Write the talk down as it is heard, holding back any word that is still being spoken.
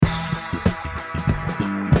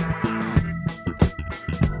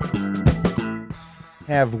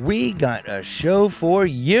have we got a show for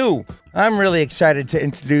you. I'm really excited to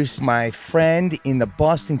introduce my friend in the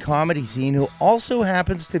Boston comedy scene who also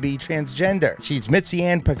happens to be transgender. She's Mitzi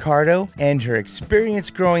Ann Picardo, and her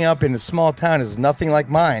experience growing up in a small town is nothing like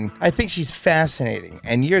mine. I think she's fascinating,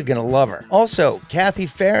 and you're gonna love her. Also, Kathy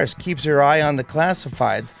Ferris keeps her eye on the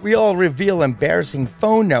classifieds. We all reveal embarrassing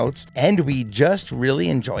phone notes, and we just really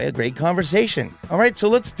enjoy a great conversation. All right, so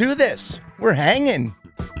let's do this. We're hanging.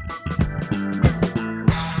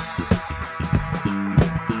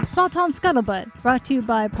 Small Town Scuttlebutt, brought to you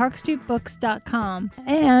by ParkStreetBooks.com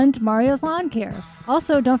and Mario's Lawn Care.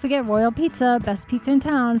 Also, don't forget Royal Pizza, best pizza in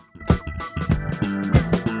town.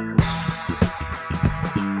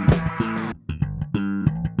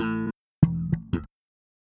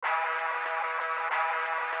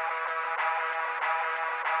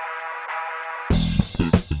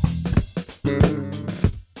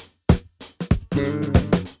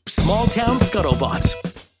 Small Town Scuttlebutt.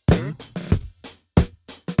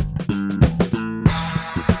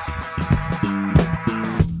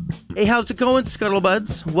 Hey, how's it going,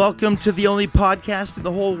 Scuttlebuds? Welcome to the only podcast in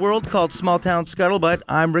the whole world called Small Town Scuttlebutt.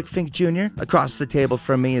 I'm Rick Fink Jr. Across the table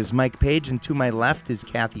from me is Mike Page, and to my left is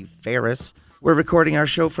Kathy Ferris. We're recording our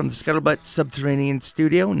show from the Scuttlebutt Subterranean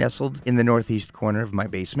Studio, nestled in the northeast corner of my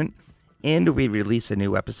basement. And we release a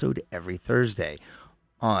new episode every Thursday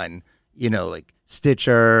on, like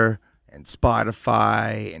Stitcher and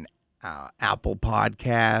Spotify and Apple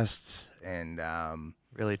Podcasts. And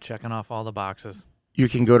really checking off all the boxes. You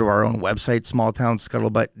can go to our own website,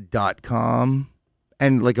 smalltownscuttlebutt.com,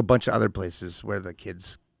 and like a bunch of other places where the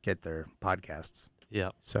kids get their podcasts.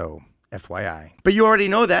 Yep. So, FYI. But you already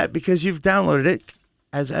know that because you've downloaded it,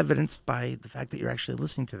 as evidenced by the fact that you're actually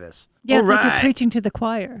listening to this. Yeah, All it's like right. you're preaching to the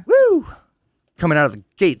choir. Woo! Coming out of the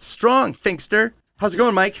gate strong, Finkster. How's it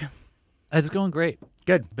going, Mike? It's going great.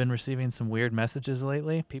 Good. Been receiving some weird messages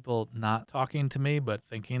lately. People not talking to me, but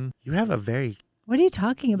thinking. You have a very... What are you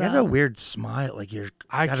talking about? You have a weird smile, like you're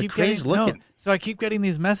got a crazy looking. No, so I keep getting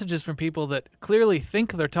these messages from people that clearly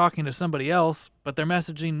think they're talking to somebody else, but they're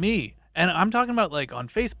messaging me. And I'm talking about like on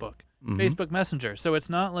Facebook, Facebook Messenger. So it's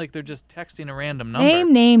not like they're just texting a random number.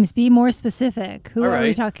 Name names. Be more specific. Who All are we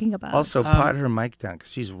right. talking about? Also, pot her mic down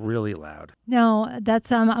because she's really loud. No,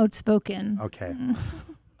 that's outspoken. Okay.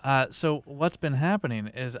 So what's been happening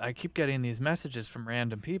is I keep getting these messages from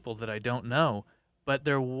random people that I don't know, but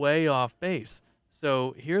they're way off base.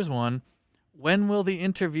 So here's one. When will the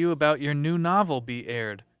interview about your new novel be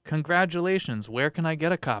aired? Congratulations. Where can I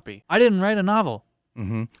get a copy? I didn't write a novel.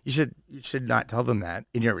 You should not tell them that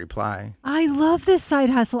in your reply. I love this side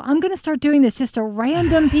hustle. I'm going to start doing this just to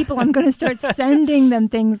random people. I'm going to start sending them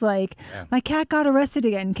things like, my cat got arrested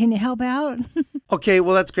again. Can you help out? Okay,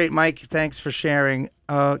 well, that's great, Mike. Thanks for sharing.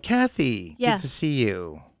 Kathy, Yeah. good to see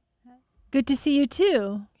you. Good to see you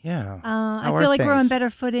too. Yeah. I How feel are like we're on things? better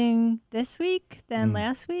footing this week than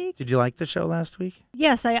last week. Did you like the show last week?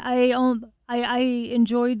 Yes, I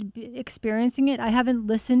enjoyed experiencing it. I haven't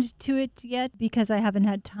listened to it yet because I haven't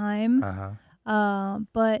had time.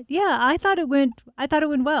 But yeah, I thought it went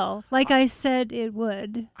well. Like I said it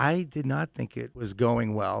would. I did not think it was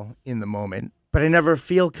going well in the moment, but I never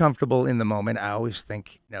feel comfortable in the moment. I always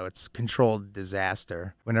think, it's controlled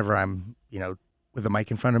disaster whenever I'm, with a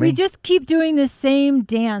mic in front of me. We just keep doing the same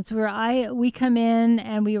dance where we come in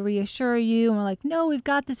and we reassure you and we're like, no, we've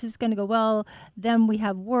got this. It's going to go well. Then we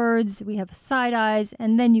have words, we have side eyes.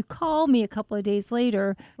 And then you call me a couple of days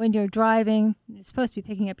later when you're driving, you're supposed to be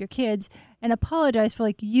picking up your kids, and apologize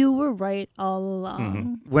for you were right all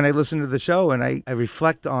along. When I listen to the show and I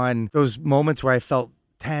reflect on those moments where I felt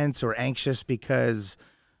tense or anxious because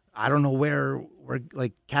I don't know where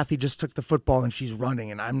like Kathy just took the football and she's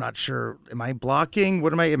running and I'm not sure. Am I blocking?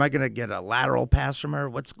 Am I going to get a lateral pass from her?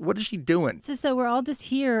 What is she doing? So we're all just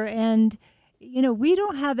here and, we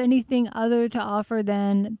don't have anything other to offer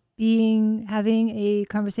than having a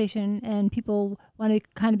conversation and people want to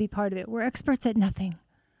kind of be part of it. We're experts at nothing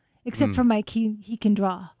except for Mike. He can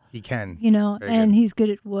draw. He can. Very good. And he's good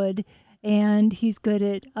at wood and he's good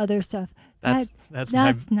at other stuff. That's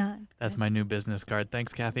my new business card.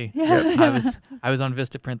 Thanks, Kathy. Yeah. I was on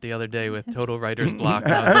Vistaprint the other day with total writer's block.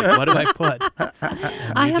 And I was like, what do I put?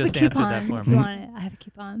 And I you have a just answered that coupon. for If me. you want it, I have a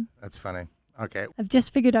coupon. That's funny. Okay. I've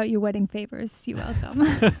just figured out your wedding favors. You're welcome.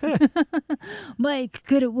 Mike,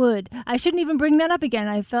 good at wood. I shouldn't even bring that up again.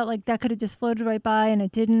 I felt like that could have just floated right by and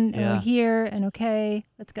it didn't. And Yeah. we're here and okay,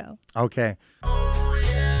 let's go. Okay.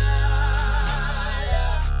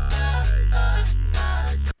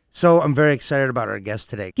 So I'm very excited about our guest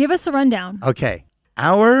today. Give us a rundown. Okay.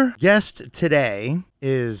 Our guest today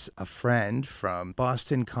is a friend from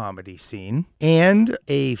Boston comedy scene and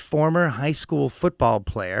a former high school football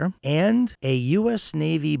player and a U.S.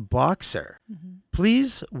 Navy boxer.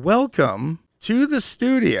 Please welcome to the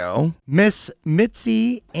studio, Miss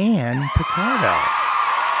Mitzi Ann Picardo.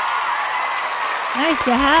 Nice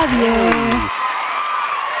to have you.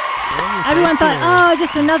 Everyone thought, oh,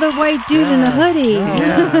 just another white dude in a hoodie.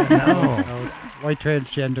 Yeah, no. White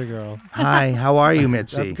transgender girl. Hi, how are you,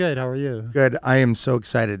 Mitzi? I'm good. How are you? Good. I am so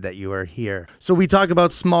excited that you are here. So we talk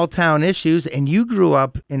about small town issues, and you grew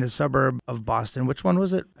up in a suburb of Boston. Which one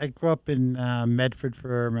was it? I grew up in Medford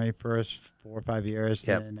for my first 4 or 5 years.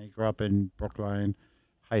 Yep. Then I grew up in Brookline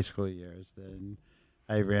high school years. Then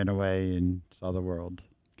I ran away and saw the world.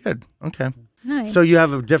 Good. Okay. Nice. So you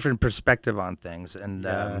have a different perspective on things, and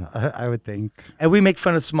I would think. and we make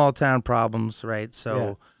fun of small town problems, right?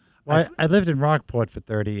 So Well, I lived in Rockport for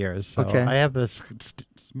 30 years, so Okay. I have this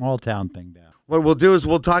small town thing down. what we'll do is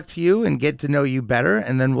we'll talk to you and get to know you better,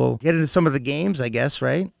 and then we'll get into some of the games, I guess,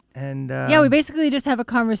 right? And yeah, we basically just have a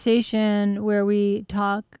conversation where we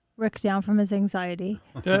talk Rick down from his anxiety,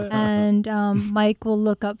 and Mike will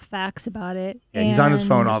look up facts about it. yeah, he's on his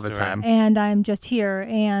phone all the That's time. And I'm just here.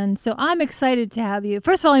 And so I'm excited to have you.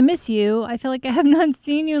 First of all, I miss you. I feel like I have not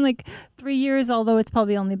seen you in like 3 years, although it's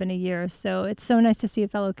probably only been a year. So it's so nice to see a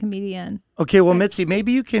fellow comedian. Okay, well, Mitzi,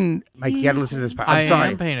 maybe you can. Mike, you got to listen to this part. I'm I sorry.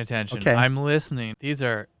 am paying attention. Okay. I'm listening. These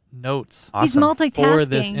are notes. He's Awesome. multitasking. For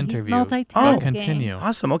this He's interview. multitasking. Oh, Continue.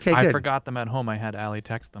 Awesome. Okay, I good. forgot them at home. I had Allie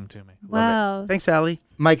text them to me. Love it. Wow. Thanks, Allie.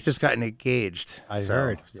 Mike just got engaged. I so,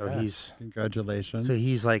 heard. So yeah. he's Congratulations.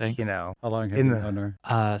 like, Thanks. you know. How long have in you the- known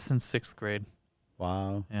her? Since 6th grade.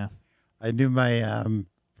 Wow. Yeah. I knew my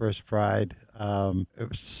first bride. It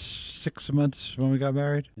was 6 months when we got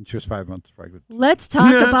married, and she was 5 months pregnant. Let's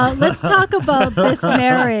talk about this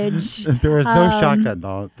marriage. There was no shotgun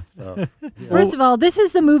though. So First of all, this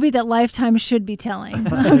is the movie that Lifetime should be telling.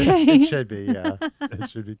 Okay. it should be, yeah. It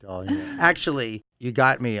should be telling you. Actually, you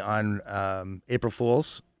got me on April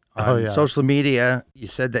Fool's. On Oh, yeah. social media, you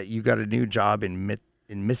said that you got a new job in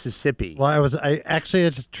Mississippi. Well, it's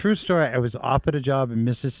a true story. I was offered a job in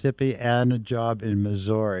Mississippi and a job in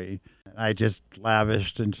Missouri. I just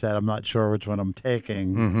lavished and said, I'm not sure which one I'm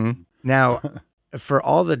taking. Mm-hmm. Now, for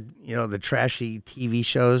all the the trashy TV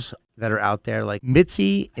shows that are out there, like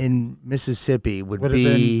Mitzi in Mississippi would Would have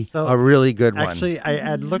be been- so, a really good one. Actually, I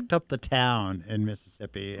had looked up the town in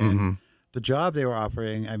Mississippi, and Mhm. the job they were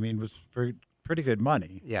offering, I mean, was for pretty good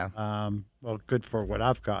money. Yeah. Well, good for what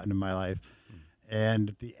I've gotten in my life.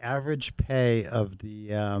 And the average pay of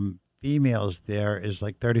the females there is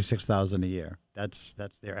like $36,000 a year. That's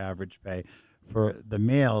their average pay. For the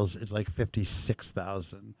males, it's like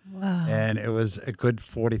 $56,000, Wow. and it was a good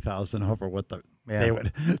 $40,000 over what Yeah. they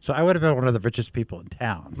would. So I would have been one of the richest people in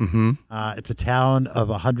town. Mm-hmm. It's a town of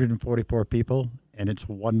 144 people, and it's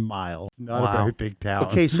 1 mile. It's not a Wow. very big town.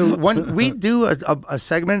 Okay, so we do a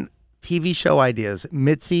segment. TV show ideas.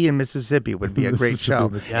 Mitzi in Mississippi would be a great show.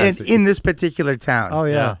 Mississippi, And yes. in this particular town. Oh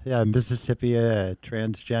yeah. Mississippi,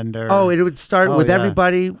 transgender. Oh, it would start Oh, with yeah.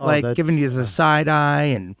 everybody Oh, like that's- giving you the side eye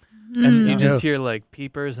and And you Mm. just hear like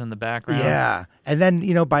peepers in the background. yeah. And then,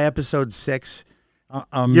 by episode 6,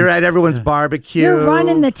 Um, you're at everyone's barbecue. You're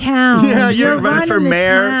running the town. Yeah, you're running for the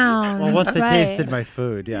mayor. town. well, once they Right. tasted my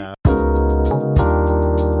food, yeah.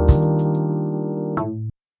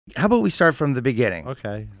 How about we start from the beginning?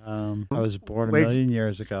 Okay. I was born a Where'd million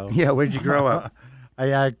years ago. Yeah, where'd you grow up?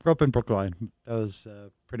 I grew up in Brookline. That was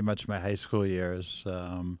pretty much my high school years.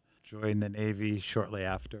 Joined the Navy shortly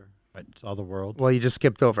after. Went saw the world. Well, you just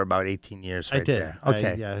skipped over about 18 years right I did. there.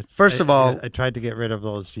 Okay. yeah. First of all- I tried to get rid of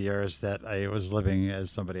those years that I was living as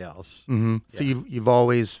somebody else. Mm-hmm. So Yeah. you've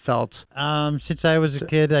always felt. Since I was a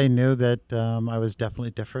kid, I knew that I was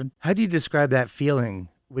definitely different. How do you describe that feeling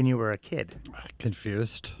when you were a kid?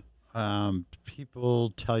 Confused.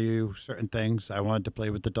 People tell you certain things. I wanted to play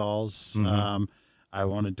with the dolls. Mhm. I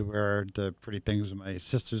wanted to wear the pretty things my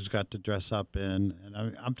sisters got to dress up in,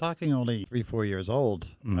 and I'm talking only 3-4 years old.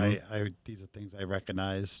 Mhm. These are things I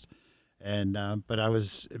recognized, and but I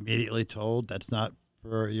was immediately told that's not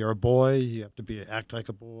for you're a boy. You have to act like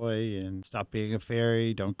a boy and stop being a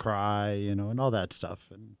fairy. Don't cry, and all that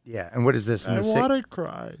stuff. And Yeah. And what is this? In I the want to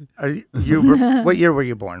cry. what year were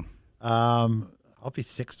you born? I'll be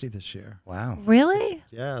 60 this year. Wow. Really?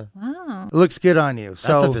 Yeah, Wow. It looks good on you. that's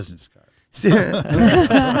So a business card.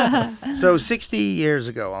 So 60 years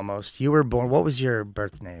ago almost, you were born. What was your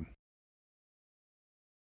birth name?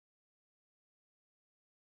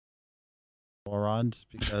 morons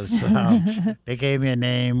because they gave me a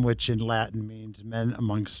name which in Latin means men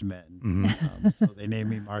amongst men. So they named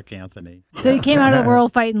me Mark Anthony. So you came out of the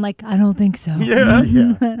world fighting like, I don't think so. Yeah.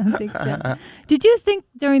 I don't think so. Did you think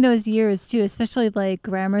during those years too, especially like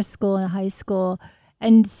grammar school and high school,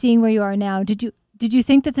 and seeing where you are now, did you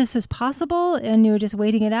think that this was possible and you were just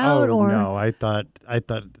waiting it out? Oh, or no, I thought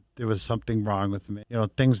there was something wrong with me. You know,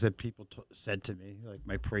 things that people said to me, like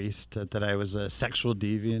my priest, that I was a sexual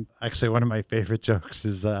deviant. Actually, one of my favorite jokes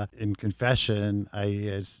is in confession,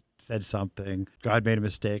 I said something. God made a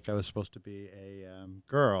mistake. I was supposed to be a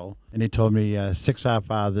girl. And he told me 6 Our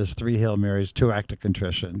Fathers, 3 Hail Marys, 2 Acts of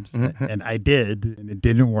Contrition. And I did, and it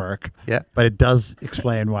didn't work. Yeah. But it does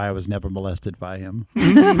explain why I was never molested by him.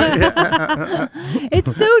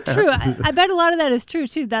 it's so true. I bet a lot of that is true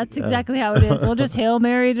too. That's exactly how it is. We'll just Hail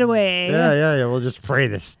Mary it away. Yeah. We'll just pray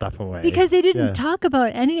this stuff away. Because they didn't talk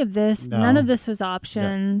about any of this. No. None of this was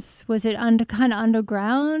options. Was it kind of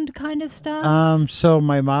underground kind of stuff? So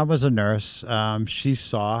my mom was a nurse. She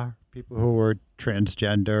saw people who were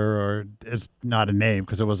transgender, or it's not a name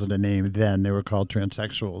because it wasn't a name then. They were called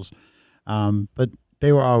transsexuals. But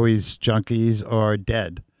they were always junkies or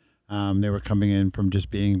dead. They were coming in from just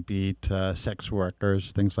being beat, sex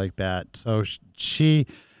workers, things like that. So she,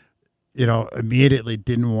 immediately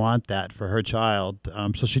didn't want that for her child.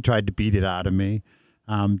 So she tried to beat it out of me.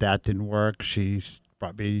 That didn't work. She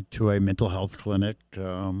brought me to a mental health clinic.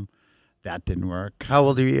 That didn't work. How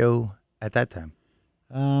old are you at that time?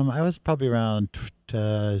 I was probably around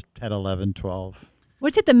 10, 11, 12.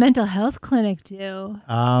 What did the mental health clinic do?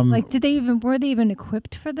 Like, were they even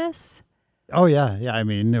equipped for this? Oh, yeah. I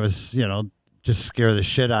mean, it was, just scare the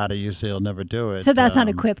shit out of you so you'll never do it. So that's not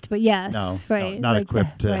equipped, but yes, no, right. not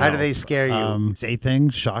equipped. Right. How do they scare you? Say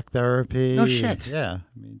things, shock therapy. No shit. Yeah.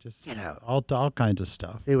 I mean, just Get out. all kinds of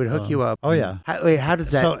stuff. They would hook you up. Oh, yeah. How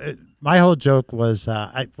does that? So my whole joke was,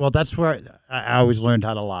 that's where I always learned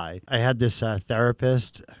how to lie. I had this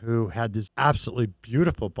therapist who had this absolutely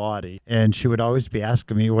beautiful body, and she would always be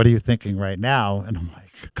asking me, "What are you thinking right now?" And I'm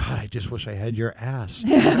like, "God, I just wish I had your ass."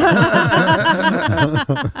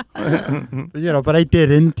 But I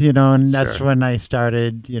didn't, and that's Sure. when I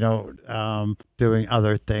started, doing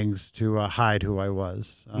other things to hide who I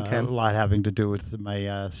was. Okay. A lot having to do with my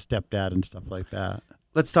stepdad and stuff like that.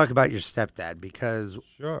 Let's talk about your stepdad, because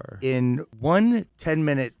Sure. in one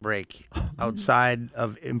 10-minute break outside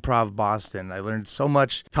of Improv Boston, I learned so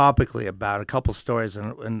much topically about a couple stories,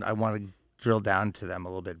 and I want to drill down to them a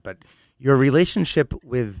little bit. But your relationship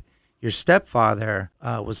with your stepfather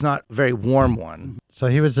was not a very warm one. So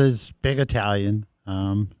he was this big Italian.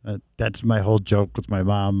 That's my whole joke with my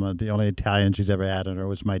mom. The only Italian she's ever had on her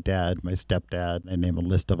was my dad, my stepdad. I name a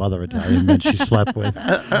list of other Italian men she slept with.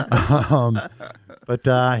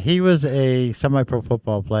 But he was a semi-pro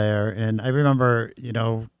football player, and I remember,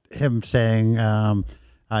 him saying,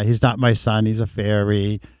 he's not my son, he's a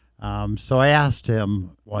fairy. So I asked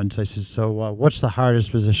him once, I said, so what's the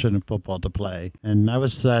hardest position in football to play? And I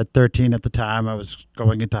was 13 at the time. I was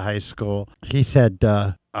going into high school. He said,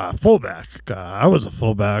 fullback. I was a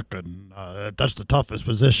fullback, and that's the toughest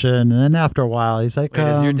position. And then after a while, he's like, Wait,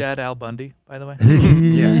 is your dad Al Bundy, by the way?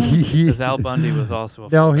 Yeah. Because Al Bundy was also a No,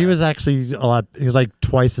 fullback. he was actually a lot. He was like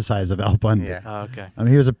twice the size of Al Bundy. Yeah. Oh, okay. I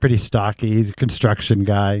mean, he was a pretty stocky. He's a construction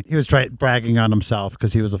guy. He was bragging on himself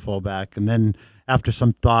because he was a fullback. And then after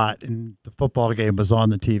some thought, and the football game was on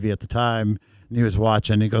the TV at the time, and he was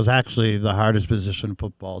watching. He goes, actually, the hardest position in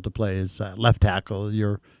football to play is left tackle.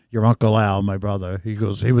 Your Uncle Al, my brother, he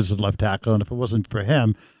goes, he was a left tackle, and if it wasn't for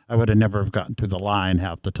him, I would have never have gotten to the line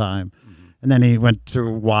half the time. Mm-hmm. And then he went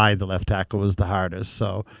through why the left tackle was the hardest.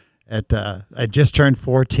 So I just turned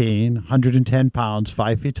 14, 110 pounds,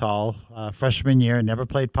 5 feet tall, freshman year, never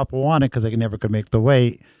played Papuana because I never could make the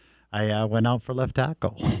weight. I went out for left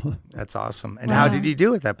tackle. That's awesome. And how did you do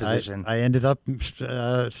with that position? I ended up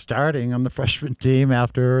starting on the freshman team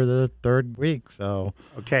after the 3rd week. So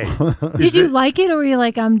Okay. Did you like it, or were you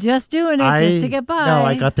like, I'm just doing it just to get by? No,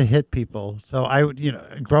 I got to hit people. So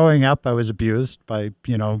growing up, I was abused by,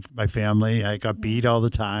 my family. I got beat all the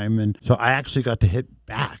time. And so I actually got to hit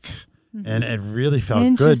back. Mm-hmm. And it really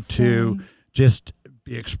felt good to just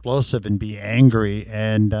be explosive and be angry.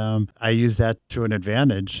 And I used that to an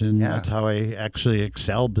advantage. And that's how I actually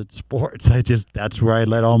excelled at sports. That's where I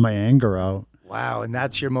let all my anger out. Wow. And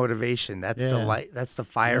that's your motivation. That's the light. That's the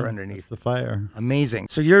fire underneath. That's the fire. Amazing.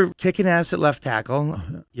 So you're kicking ass at left tackle.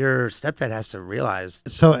 Your stepdad has to realize.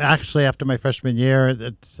 So actually, after my freshman year,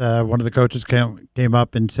 it's, one of the coaches came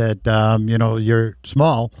up and said, you're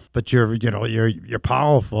small, but you're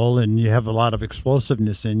powerful and you have a lot of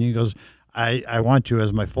explosiveness in you. He goes, I want you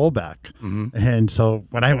as my fullback. Mm-hmm. And so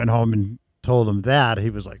when I went home and told him that, he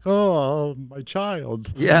was like, "Oh, my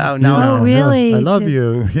child." Yeah, Oh, no, really? I love Did-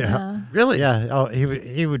 you. Yeah. really. Yeah. Oh,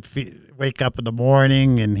 he would wake up in the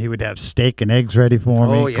morning and he would have steak and eggs ready for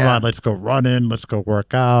me. Oh, Come yeah. on, let's go running. Let's go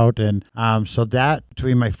work out. And so that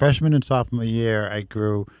between my freshman and sophomore year, I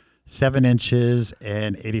grew 7 inches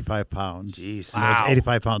and 85 pounds. Jeez. And those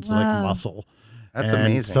 85 pounds is like Wow. muscle. That's And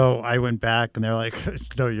amazing. So I went back and they're like,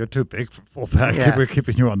 "No, you're too big for fullback. Yeah. We're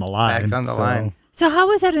keeping you on the line." Back on the So line. So how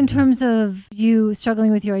was that in terms of you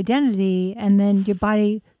struggling with your identity and then your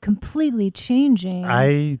body completely changing?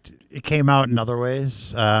 It came out in other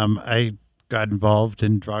ways. I got involved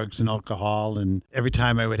in drugs and alcohol, and every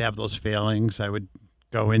time I would have those failings, I would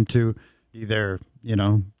go into either,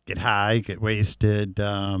 get high, get wasted,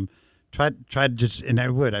 try to just, and I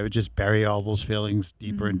would just bury all those feelings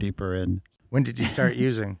deeper and deeper in. When did you start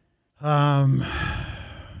using?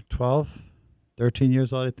 12, 13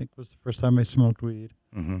 years old, I think, was the first time I smoked weed.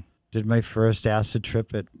 Mm-hmm. Did my first acid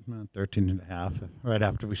trip at 13 and a half, right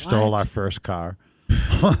after we stole our first car.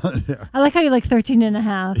 I like how you're like 13 and a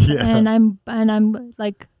half, Yeah. and I'm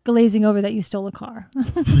like glazing over that you stole a car.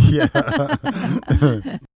 Yeah.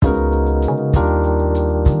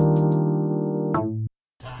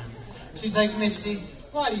 She's like, "Mitzi,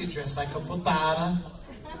 why do you dress like a putara?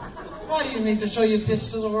 Why do you need to show your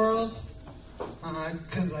tits to the world?"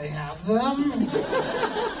 "'Cause I have them."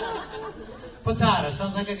 Putara,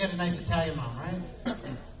 sounds like I got a nice Italian mom, right?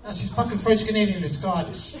 No, she's fucking French Canadian or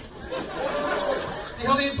Scottish. The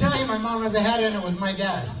only Italian my mom ever had in her was my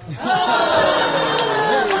dad.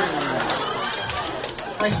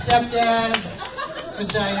 My stepdad,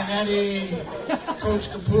 Mr. Ionetti, Coach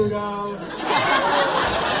Caputo.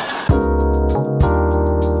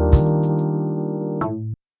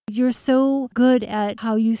 You're so good at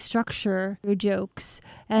how you structure your jokes.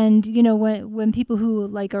 And, when people who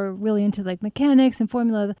like are really into like mechanics and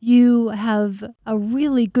formula, you have a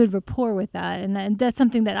really good rapport with that. And that's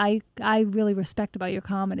something that I really respect about your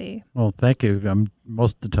comedy. Well, thank you.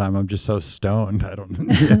 Most of the time I'm just so stoned. I don't.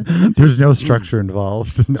 There's no structure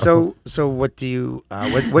involved. No. So what do you?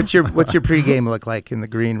 What's your pregame look like in the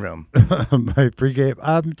green room? My pregame.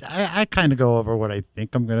 I kind of go over what I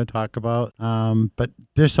think I'm going to talk about. But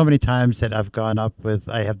there's so many times that I've gone up with.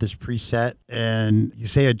 I have this preset, and you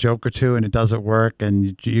say a joke or two, and it doesn't work,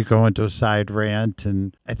 and you go into a side rant.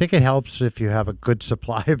 And I think it helps if you have a good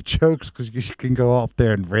supply of jokes because you can go up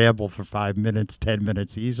there and ramble for 5 minutes, 10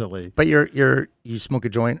 minutes easily. But you smoke a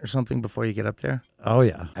joint or something before you get up there? Oh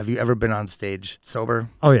yeah. Have you ever been on stage sober?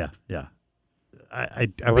 Oh yeah. Yeah. I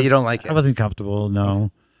But you don't like it? I wasn't comfortable.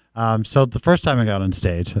 No. So the first time I got on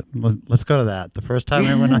stage, let's go to that. The first time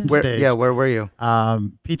I went on stage. Where were you?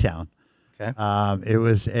 P-Town. Okay. It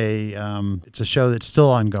was it's a show that's still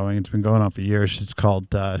ongoing. It's been going on for years. It's called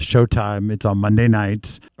Showtime. It's on Monday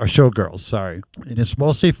nights, or Showgirls, sorry. And it's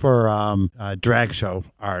mostly for drag show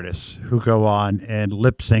artists who go on and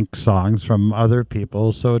lip sync songs from other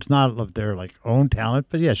people. So it's not of their like own talent,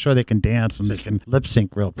 but yeah, sure they can dance and they can lip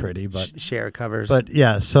sync real pretty. But Share covers. but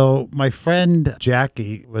yeah, so my friend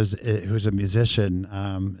Jackie who's a musician.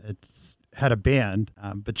 Had a band,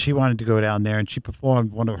 but she wanted to go down there and she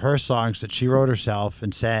performed one of her songs that she wrote herself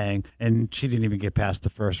and sang, and she didn't even get past the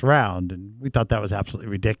first round, and we thought that was absolutely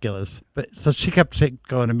ridiculous. But so she kept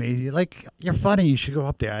going to me, like, "You're funny, you should go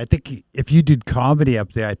up there. I think if you did comedy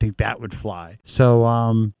up there, I think that would fly." So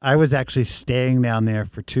I was actually staying down there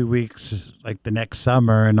for 2 weeks, like the next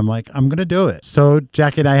summer, and I'm like, I'm gonna do it. So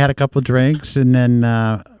Jackie and I had a couple of drinks, and then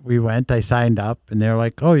we went. I signed up, and they're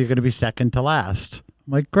like, "Oh, you're gonna be second to last."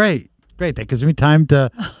 I'm like, Great. That gives me time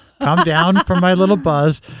to calm down from my little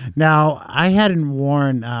buzz. Now, I hadn't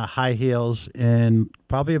worn high heels in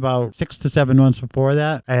probably about 6 to 7 months before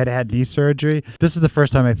that. I had knee surgery. This is the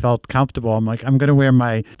first time I felt comfortable. I'm like, I'm going to wear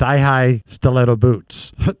my thigh-high stiletto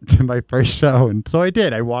boots to my first show. And so I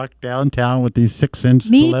did. I walked downtown with these 6-inch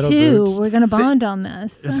Me stiletto too. boots. We're going to bond on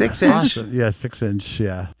this. 6 inch. Awesome. Yeah, 6-inch,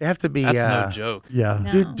 yeah. They have to be. That's no joke. Yeah.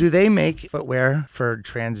 No. Do they make footwear for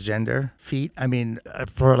transgender feet? I mean,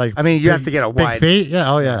 For like, you have to get a big wide. feet?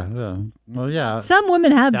 Yeah, oh yeah. Well, yeah. Some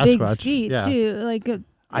women have big Sasquatch, feet yeah. too. Like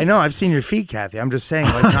I know. I've seen your feet, Kathy. I'm just saying,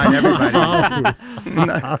 like, not everybody.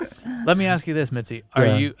 Let me ask you this, Mitzi.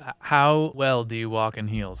 Yeah. How well do you walk in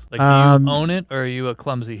heels? Like, do you own it, or are you a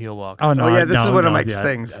clumsy heel walker? Oh no! Oh, yeah, this is one of no, Mike's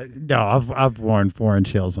things. No, I've worn 4-inch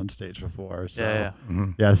heels on stage before. So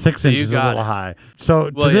Yeah. yeah, 6 you inches is a got little it. high. So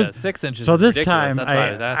Well, to yeah, this, 6 inches. so is this ridiculous. time That's why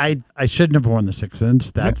I was asking. I shouldn't have worn the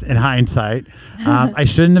 6-inch. That's in hindsight. I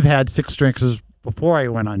shouldn't have had 6 drinks before I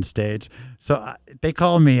went on stage. So they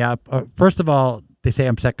called me up. First of all, they say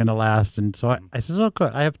I'm second to last. And so I says, oh,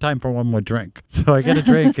 good. I have time for one more drink. So I get a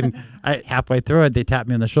drink, and halfway through it, they tap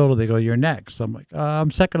me on the shoulder. They go, you're next. So I'm like, I'm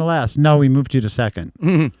second to last. No, we moved you to second.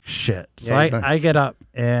 Shit. So Yeah, I get up,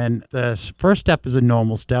 and the first step is a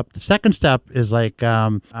normal step. The second step is like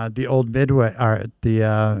the old midway, or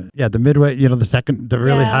the midway, the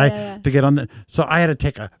really high to get on the. So I had to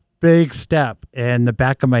take a big step, and the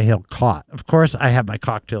back of my heel caught. Of course, I had my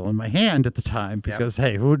cocktail in my hand at the time because,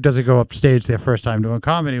 hey, who doesn't go up stage their first time doing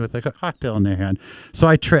comedy with a cocktail in their hand? So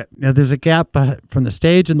I tripped. Now, there's a gap from the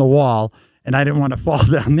stage and the wall, and I didn't want to fall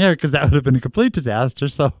down there because that would have been a complete disaster.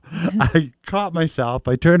 So I caught myself.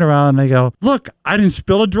 I turn around and I go, look, I didn't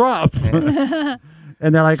spill a drop.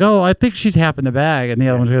 And they're like, oh, I think she's half in the bag. And the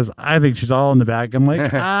other one goes, I think she's all in the bag. I'm like,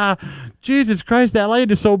 Jesus Christ, that light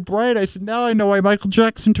is so bright. I said, now I know why Michael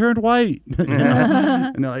Jackson turned white.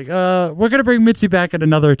 And they're like, we're going to bring Mitzi back at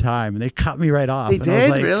another time. And they cut me right off. They and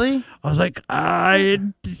did? Really? I was like, I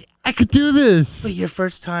could do this. But your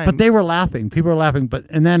first time. But they were laughing. People were laughing.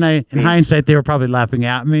 And then in hindsight, they were probably laughing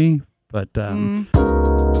at me. But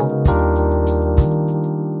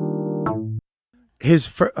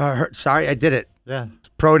sorry, I did it. yeah.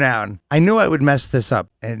 Pronoun. I knew I would mess this up.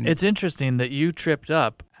 And It's interesting that you tripped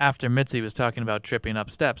up after Mitzi was talking about tripping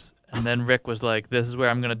up steps. And then Rick was like, this is where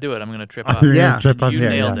I'm going to do it. I'm going to trip up. You're Yeah. gonna trip up You here,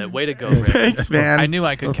 nailed yeah. it. Way to go, Rick. thanks, man. I knew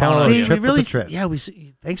I could Well, count on follow See, you. trip we really, with the trip.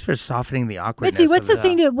 yeah, thanks for softening the awkwardness. Mitzi, what's of the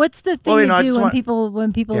thing? What's the thing Well, you know, I to do just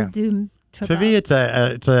when people Yeah. do trip To up? me, it's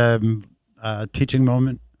a teaching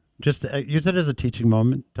moment. Just use it as a teaching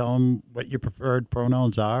moment. Tell them what your preferred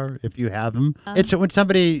pronouns are if you have them. It's when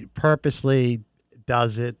somebody purposely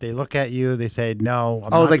does it. They look at you. They say, "No,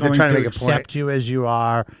 I'm not like they're going trying to to make a point. accept you as you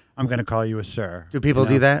are. I'm going to call you a sir." Do people You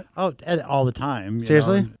know? do that? Oh, all the time. you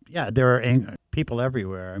Seriously? know. Yeah, there are people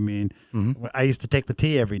everywhere. I mean, Mhm. I used to take the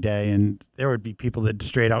T every day, and there would be people that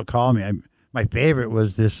straight out call me. My favorite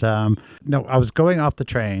was this. I was going off the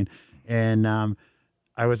train, and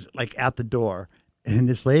I was like at the door, and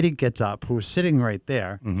this lady gets up who was sitting right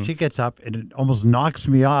there. Mhm. She gets up, and it almost knocks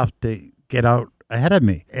me off to get out ahead of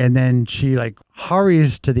me. And then she like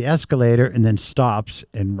hurries to the escalator and then stops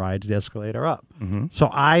and rides the escalator up. Mhm. So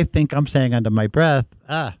I think I'm saying under my breath,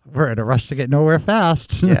 we're in a rush to get nowhere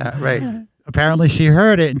fast. Yeah, right. Apparently she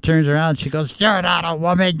heard it and turns around. She goes, you're not a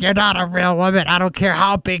woman. You're not a real woman. I don't care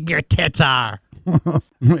how big your tits are.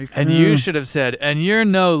 Like, And you should have said, and you're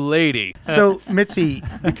no lady. So, Mitzi,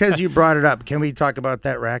 because you brought it up, can we talk about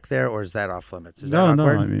that rack there, or is that off limits? Is that no,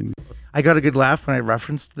 awkward? I mean, I got a good laugh when I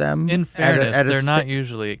referenced them. In fairness, at a they're not sta-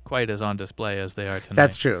 usually quite as on display as they are tonight.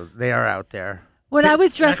 That's true. They are out there. When I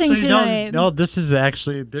was dressing actually, tonight. No, this is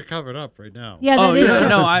actually, they're covered up right now. Yeah, Oh, that is yeah. good.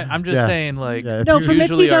 No, I'm just Yeah. saying, like, Yeah. No, for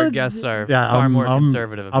usually Mitzi, our though, guests are Yeah, far I'm- more I'm-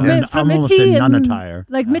 conservative I'm about in- it. For almost Mitzi, in nun attire.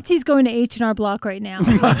 Like Mitzi's going to H&R Block right now.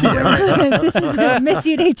 This is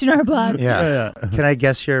Mitzi at H&R Block. Yeah. Can I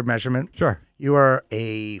guess your measurement? Sure. You are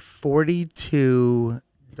a 42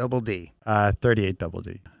 double D. 38 double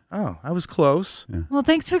D. Oh, I was close. Well,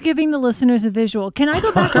 thanks for giving the listeners a visual. Can I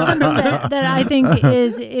go back to something that I think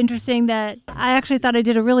is interesting that I actually thought I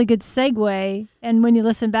did a really good segue, and when you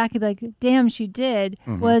listen back, you'd be like, damn, she did,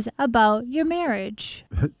 was about your marriage.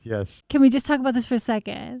 Yes. Can we just talk about this for a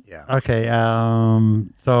second? Yeah. Okay.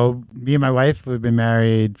 So me and my wife, we've been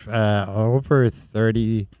married over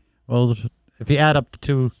 30. Well, if you add up the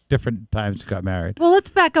 2 different times we got married. Well,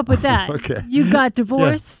 let's back up with that. Okay. You got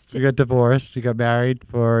divorced. We got divorced. We got married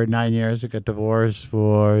for 9 years. We got divorced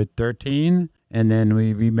for 13. And then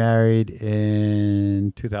we remarried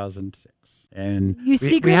in 2006. And You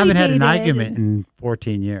secretly we haven't had an dated. argument in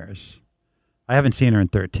 14 years. I haven't seen her in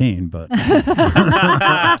 13, but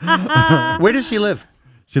Where does she live?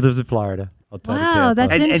 she lives in Florida. Outside of Wow, Tampa.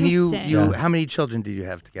 that's And you, interesting. you, how many children did you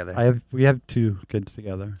have together? We have 2 kids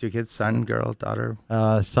together. 2 kids, son, girl, daughter,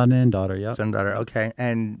 Son and daughter, yeah. son, daughter. Okay.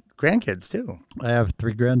 And grandkids too. I have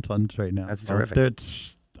 3 grandsons right now. That's Well, terrific.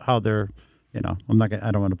 That's how they're, I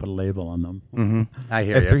don't want to put a label on them. Mm-hmm. I I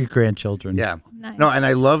hear have you. 3 grandchildren. Yeah. Nice. No, and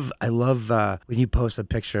I love when you post a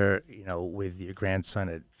picture, with your grandson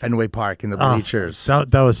at Fenway Park in the Oh, bleachers.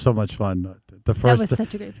 That was so much fun. The That first, was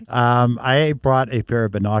such a great picture. I brought a pair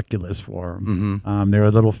of binoculars for him. They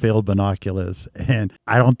were little field binoculars, and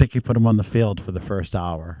I don't think he put them on the field for the first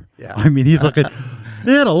hour. Yeah. I mean, he's looking,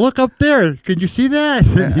 Nana, look up there. Can you see that?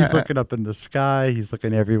 And he's looking up in the sky. He's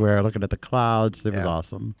looking everywhere, looking at the clouds. It was Yeah.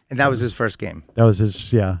 awesome. And that was his first game. That was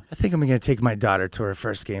his, yeah. I think I'm going to take my daughter to her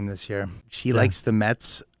first game this year. She likes the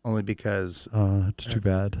Mets only because, It's too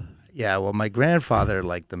bad. my grandfather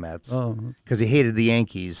liked the Mets Oh, because he hated the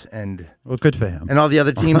Yankees and well, good for him. all the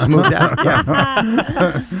other teams moved out.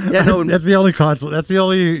 Yeah. Yeah, no, That's the only console. That's the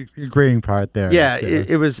only agreeing part there. yeah, Is,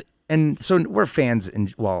 it was, And so we're fans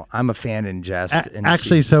I'm a fan in jest.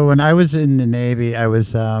 Actually, so when I was in the Navy, I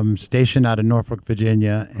was stationed out of Norfolk,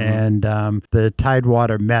 Virginia, and the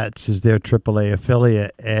Tidewater Mets is their AAA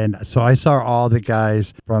affiliate. And so I saw all the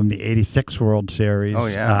guys from the '86 World Series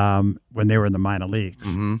when they were in the minor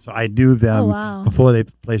leagues. So I knew them before they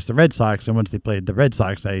placed the Red Sox. And once they played the Red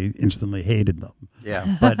Sox, I instantly hated them.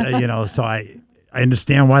 Yeah. But, so I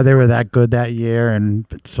understand why they were that good that year, and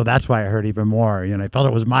so that's why I heard even more. I felt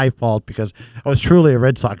it was my fault because I was truly a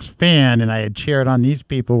Red Sox fan, and I had cheered on these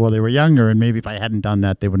people while they were younger, and maybe if I hadn't done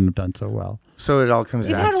that, they wouldn't have done so well. So it all comes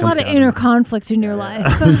You've down. had a lot of inner conflicts in your life.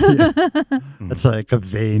 That's like a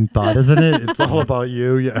vain thought, isn't it? It's all about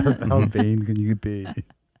you. Yeah, how vain can you be?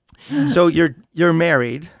 So you're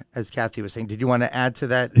married, as Kathy was saying. Did you want to add to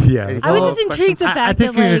that? Yeah. I was just intrigued the fact I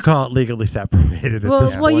think that you could call it legally separated at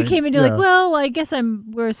this point. you came into I guess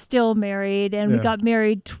we're still married, and we got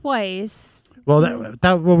married twice. Well,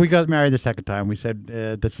 when we got married the second time, we said,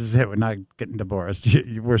 "This is it. We're not getting divorced.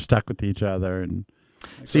 We're stuck with each other." And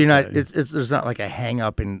so you're not. There's not like a hang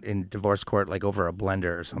up in divorce court, like over a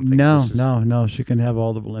blender or something. No. She can have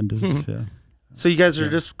all the blenders. Yeah. So you guys are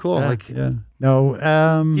just cool. No.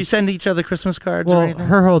 Do you send each other Christmas cards well, or anything?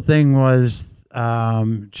 Her whole thing was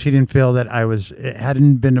she didn't feel that it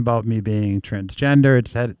hadn't been about me being transgender.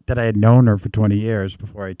 It's that I had known her for 20 years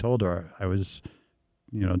before I told her I was,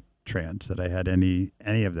 trans, that I had any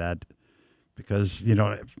of that. Because,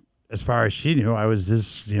 as far as she knew, I was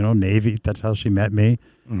this, Navy. That's how she met me.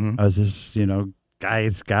 I was this,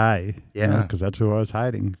 guy's guy. Yeah. Because that's who I was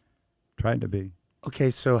trying to be.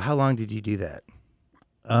 Okay, so how long did you do that?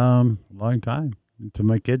 Long time. To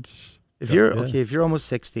my kids. If you're almost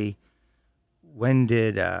 60, when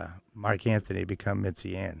did Mark Anthony become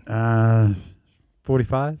Mitzi Ann?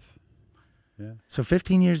 45. Yeah. So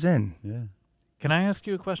 15 years in. Yeah. Can I ask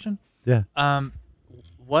you a question? Yeah.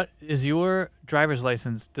 What is your driver's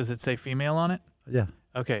license? Does it say female on it? Yeah.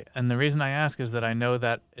 Okay, and the reason I ask is that I know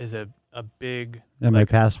that is a big my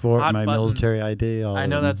passport, my hot button. Military ID. I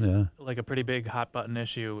know that's like a pretty big hot button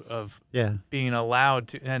issue of being allowed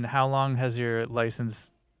to. And how long has your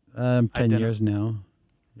license? 10 years now.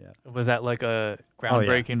 Yeah. Was that like a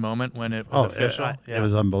groundbreaking moment when it was official? It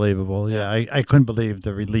was unbelievable. Yeah, I couldn't believe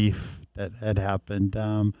the relief that had happened.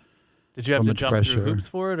 Did you have to jump through hoops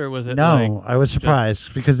for it, or was it? No, I was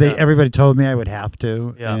surprised because everybody told me I would have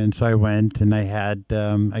to, and so I went and I had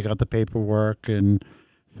I got the paperwork and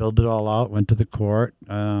filled it all out. Went to the court,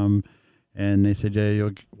 and they said,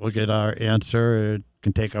 we'll get our answer. It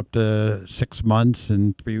can take up to 6 months,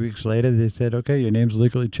 and 3 weeks later they said, okay, your name's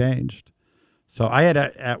legally changed. So I had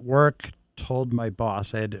at work told my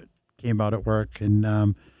boss came out at work,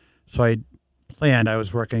 and so I planned. I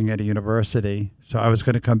was working at a university, so I was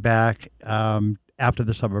going to come back after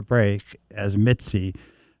the summer break as Mitzi.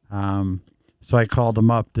 So I called him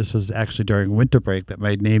up. This was actually during winter break that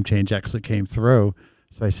my name change actually came through.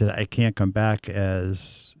 So I said, I can't come back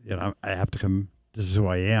as, I have to come. This is who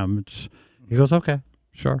I am. He goes, okay,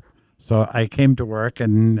 sure. So I came to work,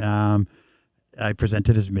 and I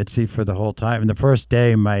presented as Mitzi for the whole time. And the first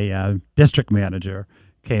day, my district manager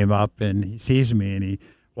came up, and he sees me, and he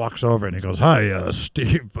walks over and he goes, "Hi,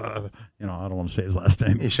 Steve." I don't want to say his last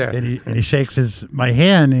name. Sure. And he shakes my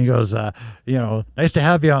hand, and he goes, "Nice to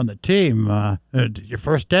have you on the team. Your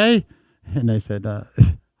first day?" And I said,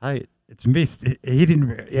 "Hi, it's me." He didn't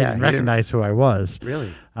recognize who I was. Really?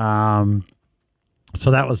 So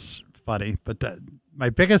that was funny. But my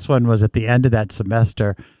biggest one was at the end of that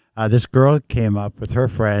semester. This girl came up with her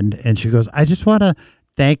friend, and she goes, "I just want to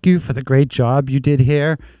thank you for the great job you did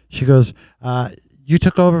here." She goes, "You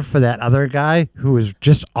took over for that other guy who was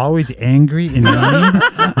just always angry and mean."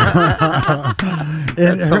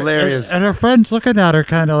 That's hilarious. And her friend's looking at her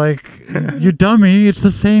kind of like, "You dummy, it's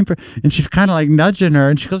the same." And she's kind of like nudging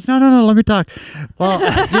her, and she goes, No, let me talk. Well,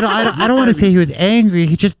 I don't want to say he was angry.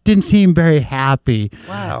 He just didn't seem very happy.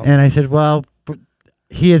 Wow. And I said, well,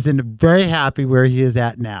 he is very happy where he is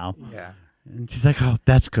at now. Yeah. And she's like, "Oh,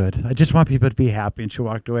 that's good. I just want people to be happy." And she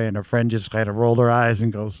walked away, and her friend just kind of rolled her eyes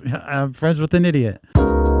and goes, "I'm friends with an idiot."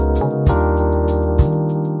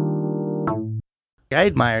 I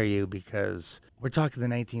admire you because we're talking the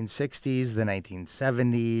 1960s, the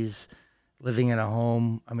 1970s, living in a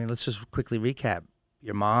home. I mean, let's just quickly recap.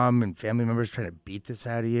 Your mom and family members trying to beat this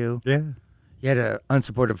out of you. Yeah. You had an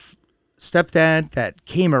unsupportive stepdad that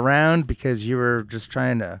came around because you were just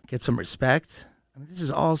trying to get some respect. I mean, this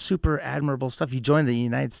is all super admirable stuff. You joined the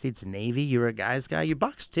United States Navy. You were a guy's guy. You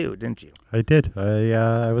boxed too, didn't you? I did.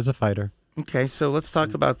 I was a fighter. Okay, so let's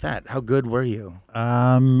talk about that. How good were you?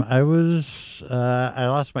 I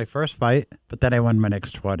lost my first fight, but then I won my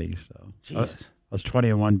next 20. So Jesus. was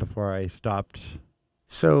 21 before I stopped.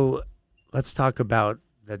 So let's talk about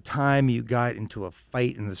the time you got into a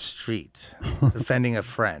fight in the street defending a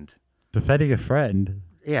friend. Defending a friend.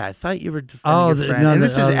 Yeah, I thought you were defending a friend. And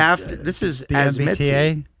this is after. This is The as MBTA? Mitzi.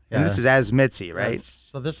 And Yeah. this is as Mitzi, right?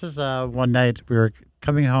 So this is one night we were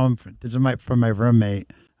coming home. This is from my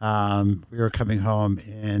roommate. We were coming home,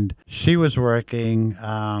 and she was working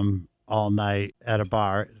all night at a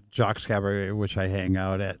bar, Jock's Cabaret, which I hang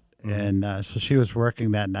out at. And so she was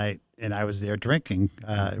working that night, and I was there drinking.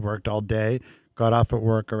 I worked all day, got off at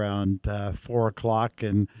work around 4 o'clock,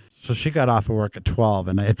 and so she got off at work at 12,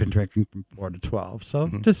 and I had been drinking from 4 to 12. So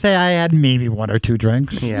to say I had maybe 1 or 2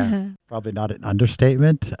 drinks. Yeah. Probably not an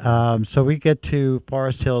understatement. So we get to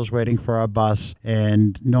Forest Hills waiting for our bus,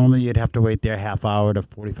 and normally you'd have to wait there half hour to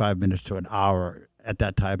 45 minutes to an hour at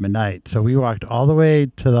that time of night. So we walked all the way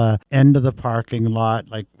to the end of the parking lot,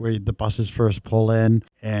 like where the buses first pull in,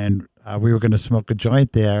 and we were going to smoke a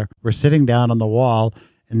joint there. We're sitting down on the wall,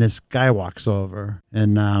 and this guy walks over,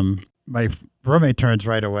 and my roommate turns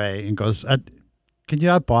right away and goes, can you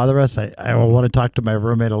not bother us? I want to talk to my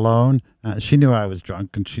roommate alone. She knew I was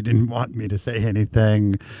drunk, and she didn't want me to say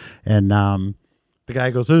anything. And the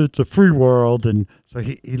guy goes, it's a free world. And so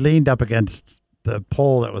he leaned up against the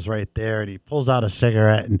pole that was right there, and he pulls out a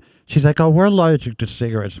cigarette. And she's like, oh, we're allergic to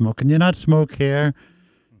cigarette smoke. Can you not smoke here?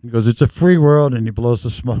 He goes, it's a free world. And he blows the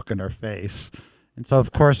smoke in her face. And so,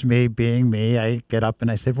 of course, me being me, I get up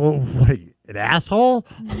and I say, well, what are you, an asshole?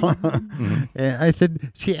 And I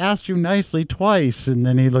said, she asked you nicely twice. And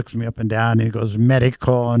then he looks me up and down and he goes,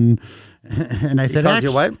 Medicon. And I said, calls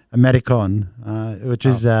you what? A Medicon, which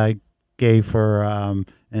is gay for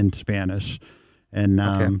in Spanish. And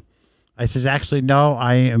I says, actually, no,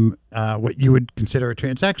 I am what you would consider a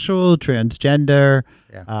transsexual, transgender.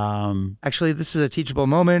 Yeah. Actually, this is a teachable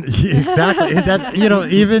moment. Exactly. That,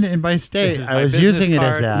 even in my state, is I my was business using it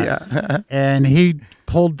as card. that. Yeah. And he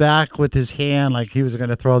pulled back with his hand like he was going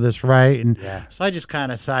to throw this right. And Yeah. so I just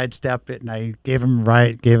kind of sidestepped it, and I gave him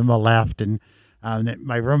right, gave him a left. And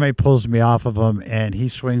my roommate pulls me off of him, and he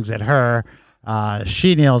swings at her.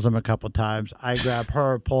 She nails him a couple times. I grab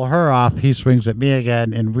her, pull her off. He swings at me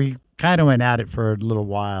again, and we kind of went at it for a little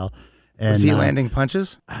while. And Was he landing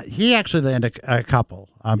punches? he actually landed a couple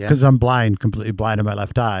because I'm completely blind in my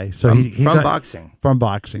left eye. So From, he from got, boxing. from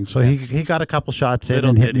boxing. So he got a couple shots in Little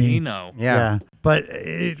and hit did me. he know. Yeah. But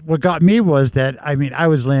what got me was that, I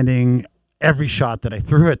was landing every shot that I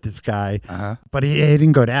threw at this guy, but he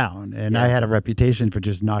didn't go down. And I had a reputation for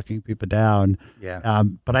just knocking people down. Yeah.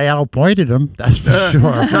 But I outpointed him, that's for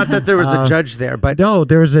sure. Not that there was a judge there, but No,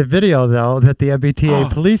 there was a video, though, that the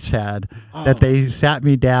MBTA police had that they sat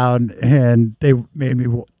me down and they made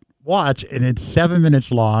me watch, and it's 7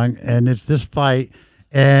 minutes long, and it's this fight.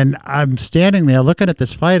 And I'm standing there looking at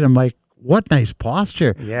this fight. I'm like, what nice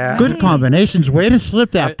posture. Yeah. Good combinations. Way to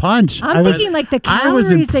slip that punch. I'm thinking like the I was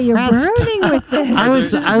calories that you're impressed. burning with this. I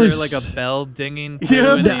was Is there like a bell dinging too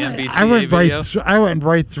in the MBTA I went video? I went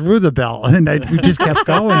right through the bell, and we just kept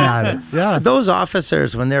going at it. Yeah. those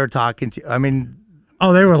officers, when they were talking to,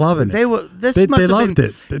 Oh, they were loving it. they were. This They must have loved been,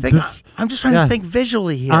 it. Think, This- I'm just trying yeah. to think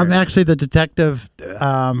visually here. I'm actually the detective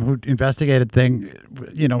who investigated thing.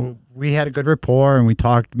 We had a good rapport, and we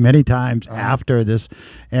talked many times after this.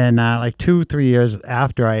 And like 2-3 years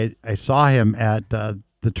after, I saw him at the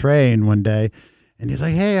train one day, and he's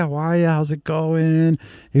like, "Hey, how are you? How's it going?"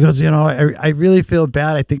 He goes, I really feel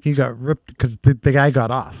bad. I think he got ripped because the guy got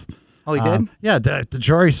off. Oh, he did? Yeah, the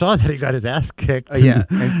jury saw that he got his ass kicked. Yeah,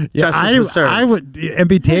 and justice was served. The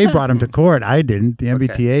MBTA brought him to court. I didn't. The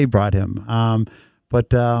MBTA brought him.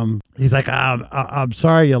 But he's like, I'm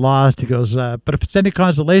sorry you lost. He goes, but if it's any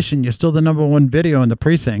consolation, you're still the #1 video in the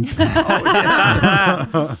precinct.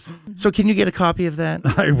 So can you get a copy of that?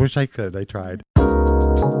 I wish I could. I tried.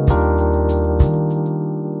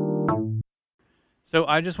 So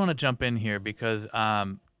I just want to jump in here because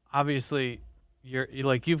obviously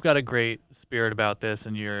you've got a great spirit about this,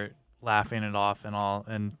 and you're laughing it off and all,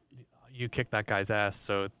 and you kicked that guy's ass,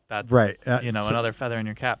 so that's Right. another feather in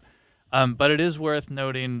your cap. But it is worth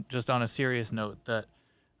noting, just on a serious note, that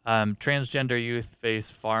transgender youth face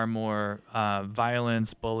far more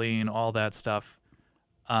violence, bullying, all that stuff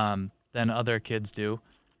than other kids do.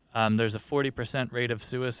 There's a 40% rate of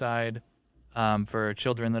suicide for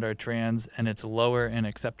children that are trans, and it's lower in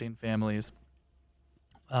accepting families.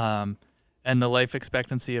 And the life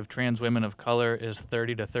expectancy of trans women of color is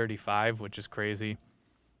 30 to 35, which is crazy.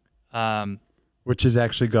 Which has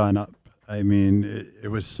actually gone up. It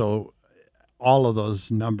was so. All of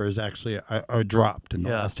those numbers actually are dropped in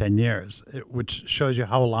the last 10 years, which shows you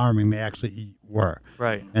how alarming they actually were.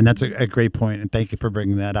 Right. And that's a great point, and thank you for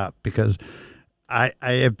bringing that up, because I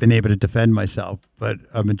have been able to defend myself, but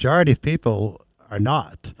a majority of people are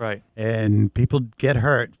not. Right. And people get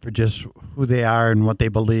hurt for just who they are and what they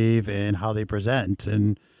believe and how they present.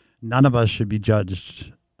 And none of us should be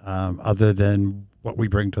judged other than what we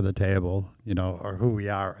bring to the table, or who we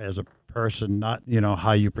are as a person, not,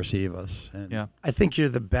 how you perceive us. And Yeah. I think you're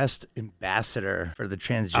the best ambassador for the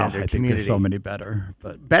transgender I think community. there's so many better,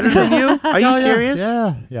 but Better than you? Are you serious?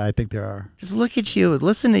 Yeah, I think there are. Just look at you.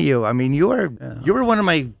 Listen to you. I mean, you're one of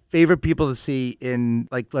my favorite people to see in,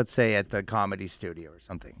 like, let's say at the Comedy Studio or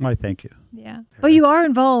something. Why, thank you. Yeah. But you are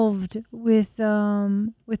involved with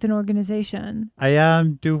an organization. I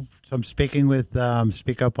do some speaking with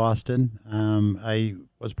Speak Up Boston. I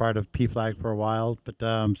was part of PFLAG for a while, but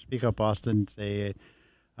Speak Up Boston's a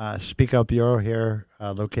Speak Up Bureau here,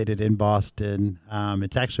 located in Boston.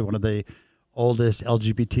 It's actually one of the oldest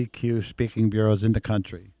LGBTQ speaking bureaus in the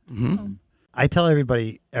country. Mm-hmm. I tell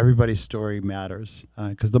everybody's story matters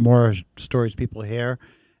because the more stories people hear,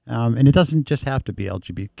 and it doesn't just have to be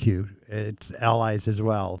LGBTQ, it's allies as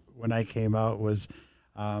well. When I came out was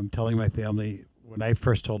telling my family, when I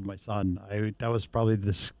first told my son, that was probably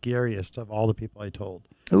the scariest of all the people I told.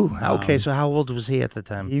 Ooh, okay. So how old was he at the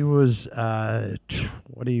time? He was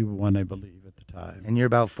 21, I believe, at the time. And you're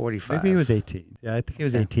about 45. Maybe he was 18. Yeah, I think he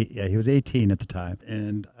was 18. Yeah, he was 18 at the time.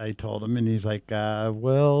 And I told him, and he's like,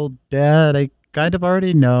 well, Dad, I kind of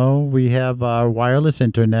already know. We have wireless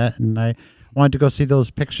internet, and I wanted to go see those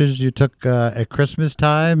pictures you took at Christmas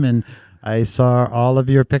time, and I saw all of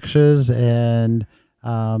your pictures, and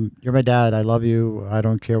you're my dad. I love you. I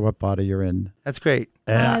don't care what body you're in. That's great.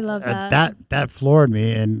 Oh, I love that. That floored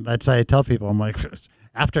me, and that's how I tell people. I'm like,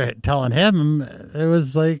 after telling him, it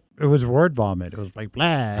was word vomit. It was like, blah,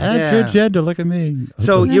 transgender, look at me.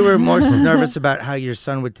 So you were more nervous about how your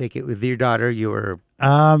son would take it with your daughter. You were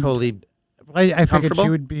totally I figured comfortable? she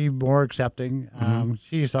would be more accepting.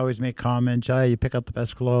 She used to always make comments, you pick out the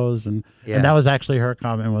best clothes. And that was actually her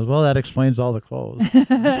comment was, well, that explains all the clothes.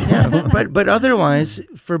 yeah, but otherwise,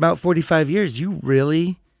 for about 45 years, you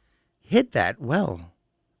really hit that well.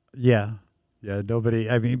 Yeah,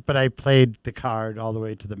 nobody, but I played the card all the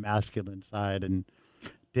way to the masculine side and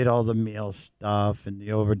did all the male stuff and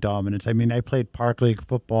the over-dominance. I played park league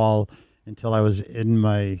football until I was in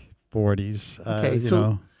my 40s. Okay,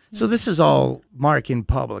 so this is all Mark in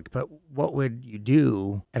public, but what would you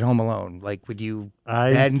do at home alone? Like, would you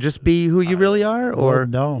and just be who you really are, or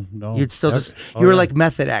no? You'd still you were like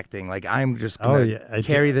method acting, like I'm just gonna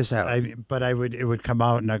carry this out. But it would come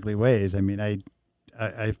out in ugly ways.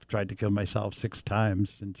 I've tried to kill myself 6 times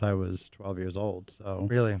since I was 12 years old. So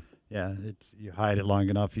really, yeah, you hide it long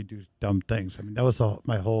enough, you do dumb things. That was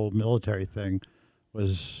my whole military thing,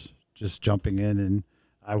 was just jumping in, and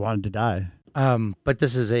I wanted to die. But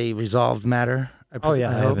this is a resolved matter. I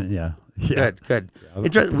haven't. Yeah. Good.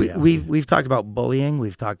 Yeah, We've talked about bullying.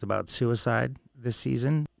 We've talked about suicide this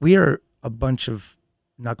season. We are a bunch of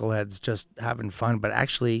knuckleheads just having fun, but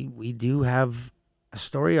actually we do have a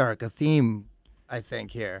story arc, a theme, I think,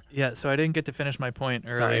 here. Yeah, so I didn't get to finish my point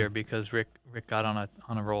earlier because Rick got on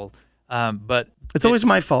a roll. But it's always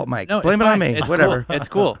my fault, Mike. No, blame it on me. It's whatever. Cool. It's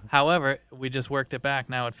cool. However, we just worked it back.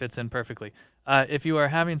 Now it fits in perfectly. If you are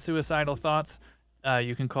having suicidal thoughts,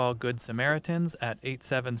 you can call Good Samaritans at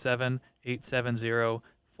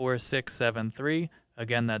 877-870-4673.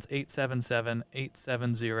 Again, that's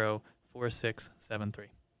 877-870-4673.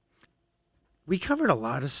 We covered a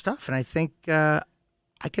lot of stuff, and I think I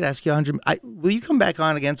could ask you 100. Will you come back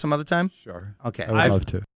on again some other time? Sure. Okay. I would love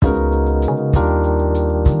to.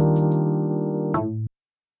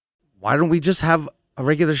 Why don't we just have a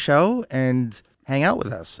regular show and hang out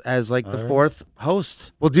with us as like the fourth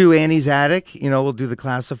host? We'll do Annie's Attic. We'll do the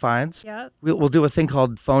classifieds. Yeah. We'll do a thing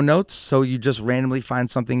called phone notes. So you just randomly find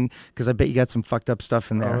something, because I bet you got some fucked up stuff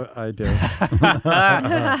in there. Oh, I do.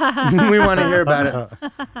 We want to hear about it.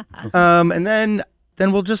 And then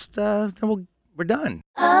we'll just we're done.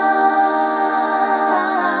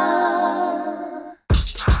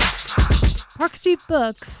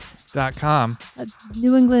 ParkStreetBooks.com, .com.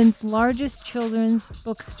 New England's largest children's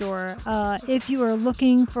bookstore. If you are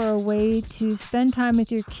looking for a way to spend time with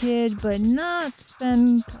your kid but not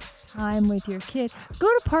spend time with your kid, go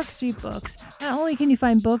to Park Street Books. Not only can you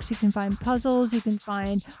find books, you can find puzzles, you can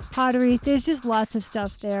find pottery. There's just lots of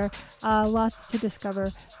stuff there, lots to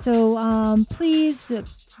discover. So please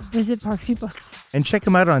visit Park Street Books. And check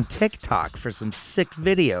them out on TikTok for some sick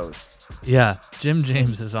videos. Yeah, Jim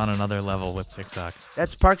James is on another level with TikTok.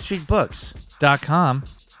 That's ParkStreetBooks. .com.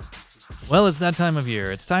 Well, it's that time of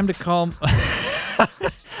year. It's time to call...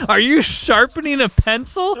 Are you sharpening a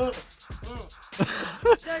pencil?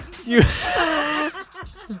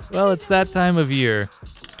 Well, it's that time of year.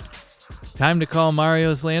 Time to call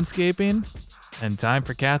Mario's Landscaping, and time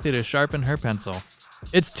for Kathy to sharpen her pencil.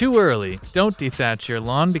 It's too early. Don't dethatch your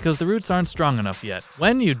lawn because the roots aren't strong enough yet.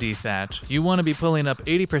 When you dethatch, you want to be pulling up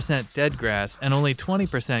 80% dead grass and only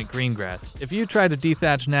 20% green grass. If you try to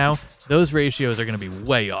dethatch now, those ratios are going to be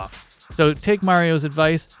way off. So take Mario's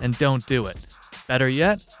advice and don't do it. Better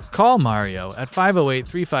yet, call Mario at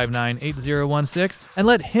 508-359-8016 and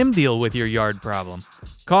let him deal with your yard problem.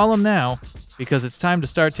 Call him now because it's time to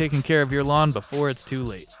start taking care of your lawn before it's too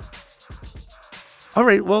late. All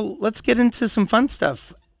right, well, let's get into some fun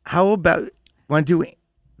stuff. How about, want to do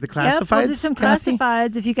the classifieds? Yep, we'll do some Kathy?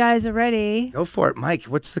 classifieds if you guys are ready. Go for it. Mike,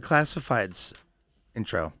 what's the classifieds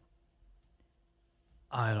intro?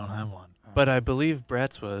 I don't have one. But I believe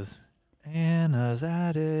Brett's was Anna's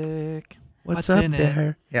Attic. What's up in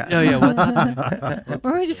there? It? Yeah, what's up there?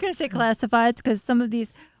 Or we're just going to say classifieds because some of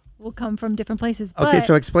these will come from different places. Okay, But-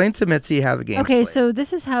 so explain to Mitzi how the game's Okay, played. so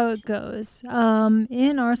this is how it goes.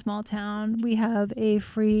 In our small town, we have a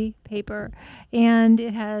free paper, and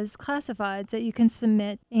it has classifieds that you can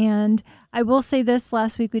submit. And I will say this,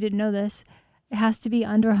 last week we didn't know this, it has to be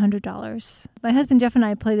under $100. My husband Jeff and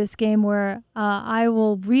I play this game where I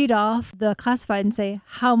will read off the classified and say,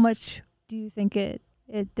 how much do you think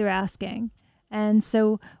they're asking? And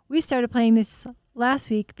so we started playing this last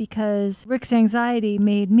week because Rick's anxiety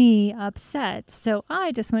made me upset. So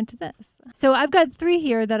I just went to this. So I've got 3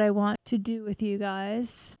 here that I want to do with you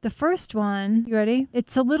guys. The first one, you ready?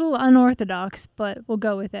 It's a little unorthodox, but we'll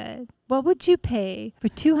go with it. What would you pay for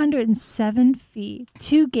 207 feet,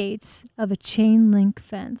 2 gates of a chain link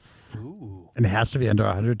fence? Ooh. And it has to be under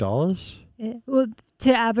 $100? Well,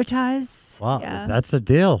 to advertise? Wow, Yeah. that's a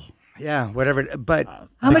deal. Yeah, whatever. But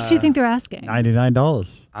How much do you think they're asking?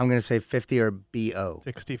 $99. I'm going to say 50 or BO.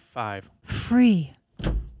 65. Free.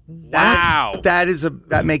 Wow.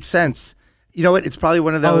 That makes sense. You know what? It's probably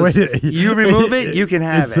one of Oh, those. wait. You remove it, you can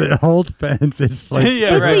have It's it. an old fence. It's like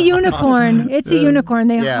Yeah, It's right. a unicorn. It's a unicorn.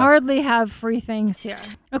 They Yeah. hardly have free things here.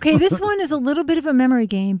 Okay, this one is a little bit of a memory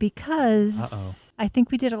game because I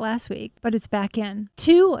think we did it last week, but it's back in.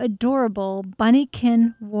 2 adorable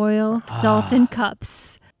Bunnykin Royal Dalton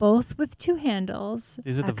cups, both with 2 handles.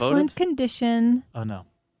 These are the excellent votives? condition. Oh, no.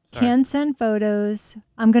 Sorry. Can send photos.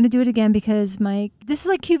 I'm going to do it again because this is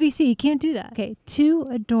like QVC. You can't do that. Okay, 2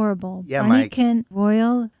 adorable Yeah, Mike. Bunnykin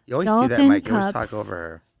Royal You always Dalton do that, Mike. You always cups, talk over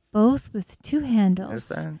her. both with 2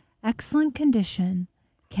 handles. Understand? Excellent condition.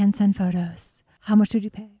 Can send photos. How much would you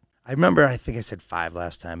pay? I remember, I think I said 5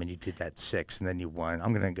 last time, and you did that 6, and then you won.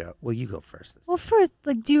 I'm going to go. Well, you go first. Well, first,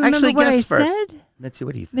 do you remember Actually, what I guess first. said? Mitzi,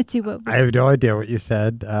 what do you think? Mitzi, what? I have no idea what you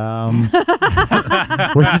said.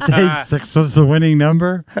 Would you say 6 was the winning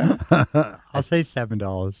number? I'll say $7.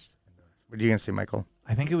 What are you going to say, Michael?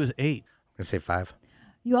 I think it was 8. I'm going to say 5.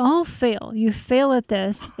 You all fail. You fail at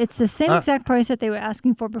this. It's the same exact price that they were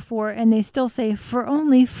asking for before, and they still say for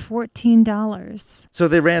only $14. So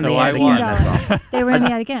they ran So the I ad won. again. That's all. They ran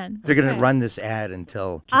the ad again. They're going to Okay. run this ad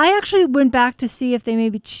until. I actually went back to see if they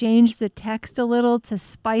maybe changed the text a little to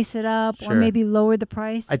spice it up or Sure. maybe lower the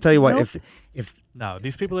price. I tell you what, Nope. if No,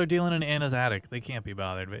 these people are dealing in Anna's Attic. They can't be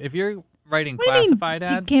bothered. If you're writing What do you mean classified you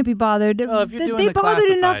ads, can't be bothered. Well, if you're They doing the bothered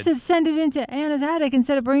enough to classifieds. send it into Anna's attic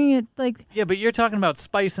instead of bringing it like. yeah, but you're talking about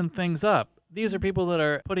spicing things up. These are people that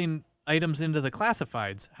are putting items into the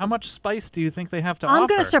classifieds. How much spice do you think they have to offer? I'm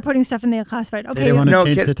gonna start putting stuff in the classified. They Okay, didn't want to No,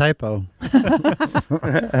 change get- the typo.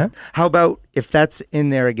 how about if that's in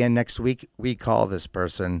there again next week, we call this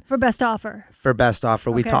person for best offer. for best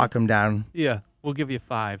offer. We Okay. talk him down. Yeah, we'll give you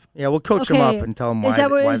 5. Yeah, we'll coach him up and tell him why. Is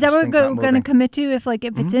that what, why is that this what thing's we're not going to moving. commit to? If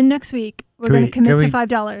it's in next week, we're Can going we- to commit can to we-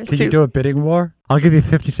 $5. Can you do a bidding war? I'll give you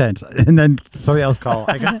 50 cents, and then somebody else call.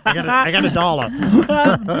 I got $1.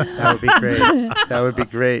 That would be great. That would be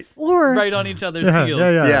great. Or Right on each other's Yeah, heels.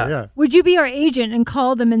 Yeah. would you be our agent and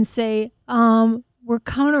call them and say, we're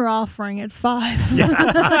counter offering at 5?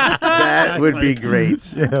 That would be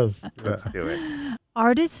great. Yes. Let's do it.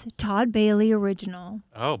 Artist Todd Bailey original.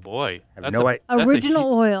 Oh boy, I have no idea.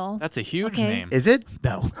 Original oil. That's a huge Okay. name. Is it?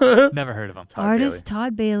 No, never heard of him. Todd Artist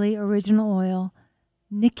Todd Bailey original oil.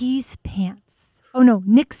 Nikki's pants. Oh no,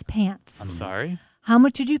 Nick's pants. I'm sorry. How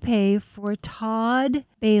much did you pay for Todd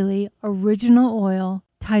Bailey original oil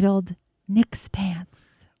titled Nick's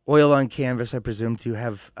pants? Oil on canvas, I presume. Do you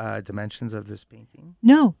have dimensions of this painting?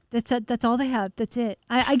 No, that's all they have. That's it.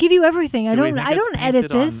 I give you everything. I Do we don't think I it's don't edit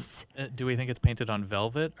painted on- this. do we think it's painted on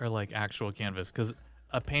velvet or like actual canvas? Because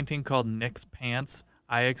a painting called Nick's Pants,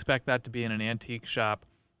 I expect that to be in an antique shop,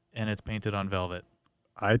 and it's painted on velvet.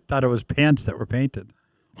 I thought it was pants that were painted.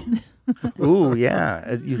 Ooh,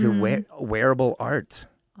 yeah. You could wear wearable art.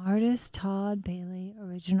 Artist Todd Bailey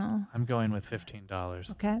original. I'm going with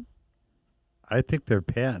 $15. Okay. I think they're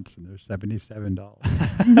pants, and they're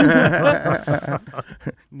 $77.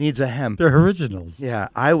 Needs a hem. They're originals. Yeah,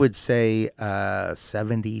 I would say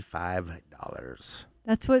 $75.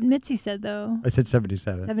 That's what Mitzi said, though. I said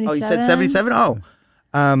 77. 77. Oh, you said 77? Oh.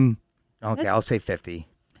 Okay, That's- I'll say 50.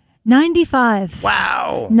 95.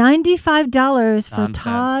 Wow. $95 for Nonsense.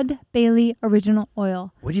 Todd Bailey original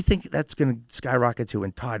oil. What do you think that's going to skyrocket to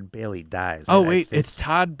when Todd Bailey dies? Oh, wait. It's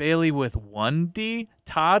Todd Bailey with one D?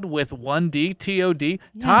 Todd with one D? T-O-D?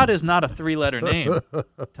 Todd is not a 3-letter name.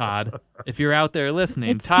 Todd, if you're out there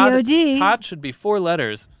listening, It's Todd, T-O-D. Todd should be 4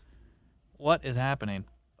 letters. What is happening?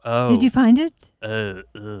 Oh. Did you find it?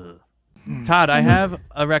 Todd, I have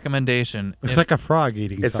a recommendation. It's like a frog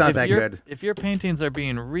eating It's something. not that good. If your paintings are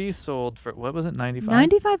being resold for, what was it, $95?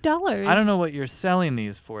 $95. I don't know what you're selling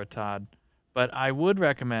these for, Todd, but I would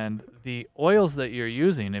recommend the oils that you're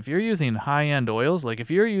using. If you're using high-end oils, like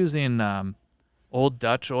if you're using Old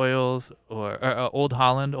Dutch oils or Old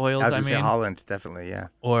Holland oils, I was going to say Holland, definitely, yeah.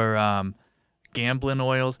 or Gamblin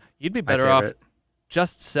oils, you'd be better off favorite.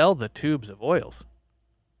 just sell the tubes of oils.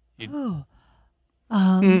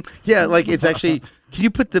 Oh. Yeah, like it's actually, can you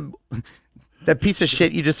put that piece of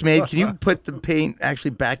shit you just made, can you put the paint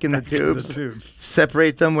actually back in the tubes?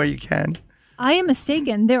 Separate them where you can? I am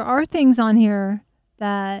mistaken. There are things on here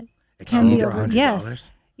that can be Exceed over. $100?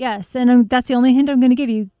 Yes. Yes. And that's the only hint I'm going to give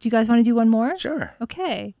you. Do you guys want to do one more? Sure.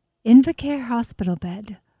 Okay. Invacare hospital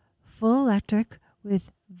bed, full electric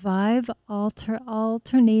with Vive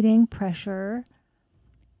alternating pressure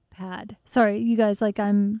pad. Sorry, you guys, like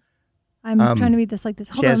I'm trying to read this like this.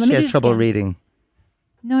 Hold She on, has, let me she do has this trouble again. reading.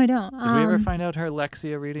 No, I don't. Did we ever find out her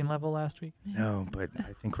Lexia reading level last week? No, but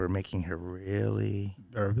I think we're making her really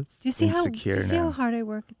Nervous. Do you see insecure how now. hard I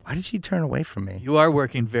work? Why did she turn away from me? You are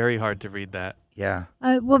working very hard to read that. Yeah.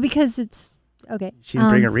 Well, because it's okay. She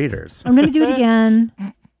didn't bring her readers. I'm going to do it again.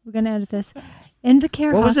 We're going to edit this.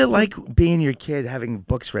 Invacare What was it hospital- like being your kid having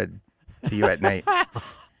books read to you at night?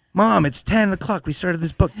 Mom, it's 10 o'clock. We started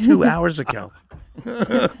this book 2 hours ago.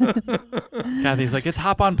 Kathy's like, it's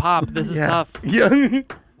hop on pop. This is Yeah. tough. Yeah.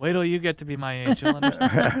 Wait till you get to be my age. You'll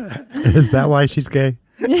understand. Is that why she's gay?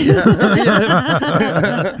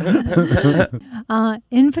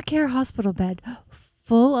 Invacare hospital bed,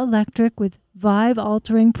 full electric with Vive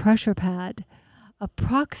altering pressure pad,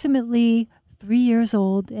 approximately 3 years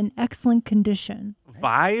old, in excellent condition.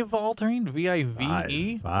 Vive altering?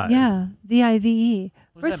 V-I-V-E? Five. Yeah, VIVE.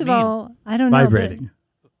 What does First that of mean? all, I don't know. Vibrating.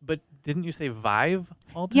 But didn't you say Vive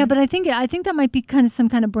altering? Yeah, but I think that might be kind of some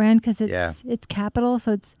kind of brand because Yeah. it's capital,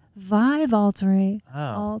 so it's Vive alternating. Oh.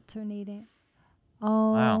 Alternating.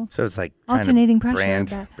 Wow. So it's like trying Alternating to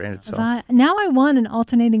pressure. brand itself. Now I want an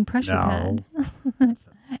alternating pressure No. pad.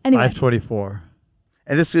 Anyway, 524.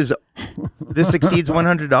 And this exceeds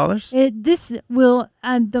 $100? this will.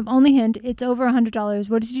 The only hint, it's over $100.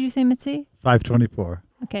 What did you say, Mitzi? 524.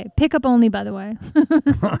 Okay, pickup only, by the way.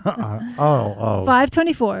 Oh.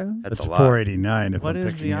 $524. That's That's a lot. $489 if What I'm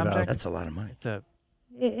is picking the it up. object? That's a lot of money. It's a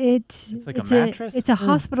It's like a mattress? It's a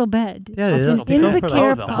hospital bed. Yeah, it's yeah. an It'll go for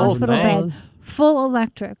Invacare the whole hospital thing. bed, full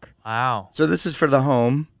electric, wow. So this is for the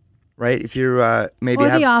home, right? If you're maybe or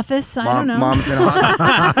have the office. I don't know. mom's in a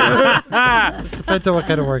hospital. Depends on what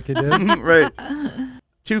kind of work you do. Right.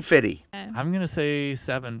 $250. I'm gonna say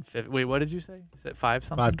 750. Wait, what did you say? You said 5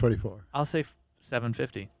 something? 524. I'll say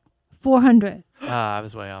 750. 400. I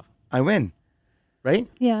was way off. I win. Right?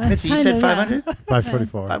 Yeah. Mitzi, you kind said of, 500?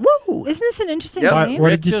 524. Woo! Isn't this an interesting Yeah. game? What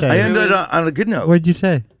did you Rick say? I just- ended on a good note. What did you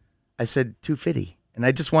say? I said 250. And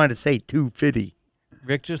I just wanted to say 250.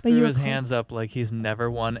 Rick just But you threw were his close. hands up like he's never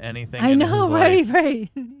won anything. I in know, his right, life.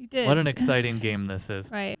 right. You did. What an exciting game this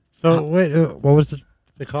is. right. So wait, what was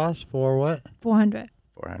the cost for what? 400.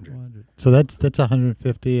 400. So that's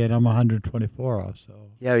 150 and I'm 124 off. So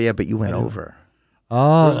Yeah, but you went I know. over.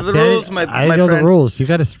 oh, Those are the see, rules, I my know friend. the rules. You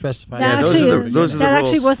got to specify. That those actually, are the that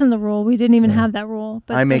actually rules. wasn't the rule. We didn't even have that rule.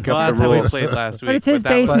 But I make Well, up that's the how we rules. played last week. But it's his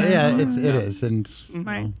that was- But basement. yeah, it is, and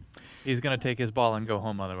Right. He's gonna take his ball and go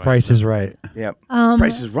home otherwise. Price is right. Yep.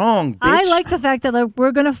 Price is wrong, bitch. I like the fact that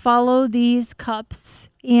we're going to follow these cups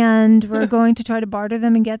and we're going to try to barter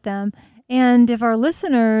them and get them. And if our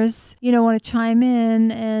listeners, want to chime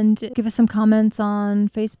in and give us some comments on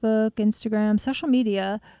Facebook, Instagram, social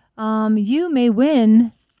media, you may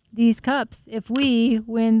win these cups if we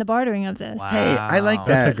win the bartering of this. Wow. Hey, I like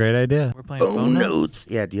That's a that. great idea. We're playing Phone notes.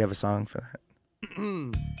 Yeah, do you have a song for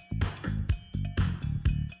that?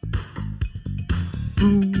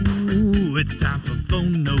 Ooh, it's time for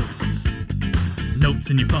phone notes. Notes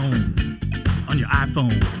in your phone, on your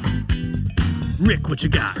iPhone. Rick, what you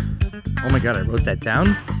got? Oh my God, I wrote that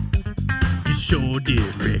down. You sure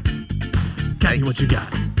did, Rick. Kathy, what you got?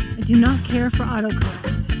 I do not care for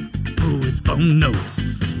autocorrect. Oh, his phone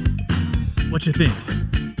notes. What you think?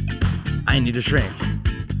 I need a shrink.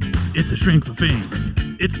 It's a shrink for Fink.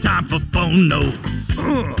 It's time for phone notes.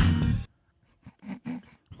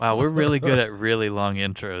 Wow, we're really good at really long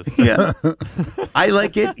intros. Yeah. I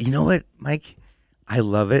like it. You know what, Mike? I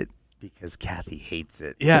love it because Kathy hates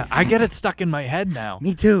it. Yeah, I get it stuck in my head now.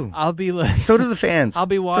 Me too. I'll be like, So do the fans. I'll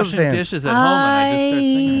be So do the washing fans. dishes at home and I just start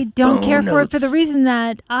singing. I don't Phone care for it for the notes. reason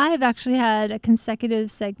that I've actually had a consecutive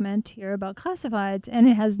segment here about classifieds, and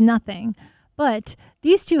it has nothing. But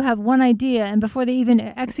these two have one idea, and before they even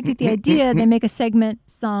execute the idea, they make a segment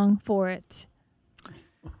song for it.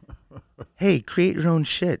 Hey, create your own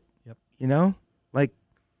shit. Yep. You know, like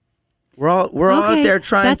we're all out Okay, there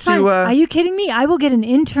trying that's to. fine. Are you kidding me? I will get an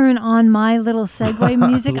intern on my little segue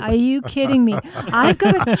music. Are you kidding me? I've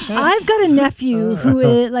got a nephew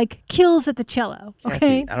who like kills at the cello.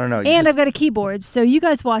 Okay, Kathy, I don't know. and I've got a keyboard. So you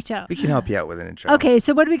guys watch out. We can help you out with an intro. Okay,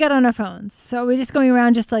 so what do we got on our phones? So we're just going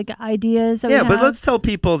around just like ideas. That Yeah, we but have? let's tell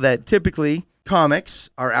people that typically comics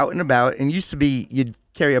are out and about, and used to be you'd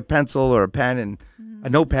carry a pencil or a pen and a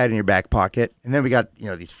notepad in your back pocket, and then we got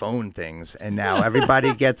these phone things, and now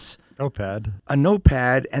everybody gets Notepad. a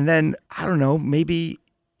notepad, and then I don't know, maybe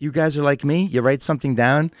you guys are like me, you write something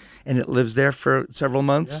down and it lives there for several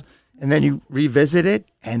months, and then you revisit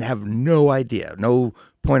it and have no idea, no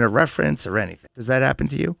point of reference or anything. Does that happen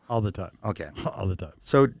to you? All the time. Okay. All the time.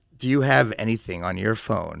 So do you have anything on your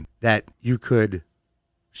phone that you could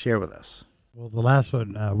share with us? Well, the last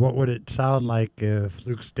one, what would it sound like if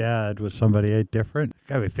Luke's dad was somebody different?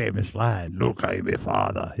 Got a famous line, Luke, I'm your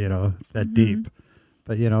father, it's that deep.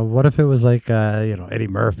 But, what if it was like, Eddie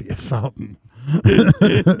Murphy or something?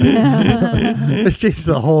 It's changed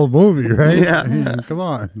the whole movie, right? Yeah. I mean, come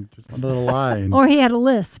on, just a little line. Or he had a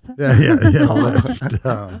lisp. Yeah. List.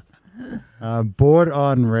 Board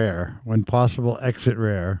on rare, when possible, exit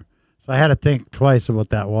rare. So I had to think twice of what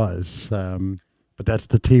that was. But that's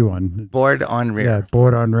the T one. Board on rear. Yeah,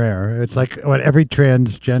 board on rare. It's like what every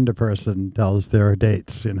transgender person tells their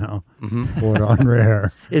dates, Board on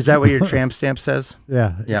rare. Is that what your tramp stamp says?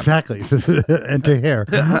 Yeah, Yep. exactly. Enter here.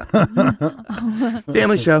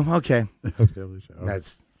 Family show. Okay. Family show.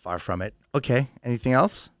 That's far from it. Okay. Anything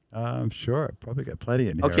else? I'm sure. Probably got plenty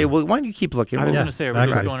in here. Okay. Well, why don't you keep looking? I was We'll- going to say, are we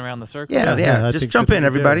exactly. just going around the circle? yeah. Yeah, I Just think jump that's in,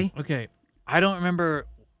 what we do. everybody. Okay. I don't remember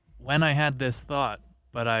when I had this thought,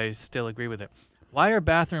 but I still agree with it. Why are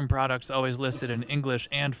bathroom products always listed in English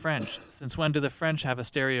and French? Since when do the French have a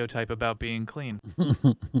stereotype about being clean?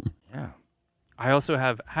 Yeah. I also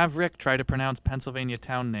have Rick try to pronounce Pennsylvania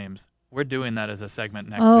town names. We're doing that as a segment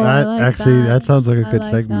next Oh, week. I That like actually, that sounds like a I good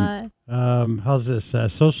like segment. that. How's this?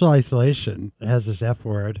 Social isolation. It has this F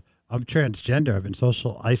word. I'm transgender. I've been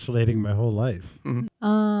social isolating my whole life.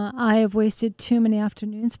 I have wasted too many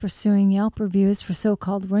afternoons pursuing Yelp reviews for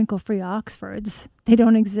so-called wrinkle-free Oxfords. They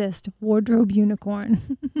don't exist. Wardrobe unicorn.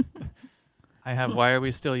 I have why are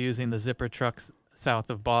we still using the zipper trucks south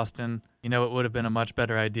of Boston? It would have been a much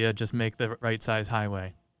better idea. Just make the right size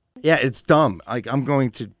highway. Yeah, it's dumb. Like, I'm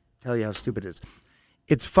going to tell you how stupid it is.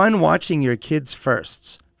 It's fun watching your kids'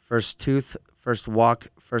 firsts. First tooth, first walk,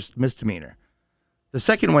 first misdemeanor. The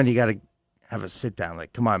second one, you got to have a sit down.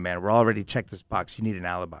 Like, come on, man. We're already checked this box. You need an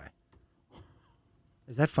alibi.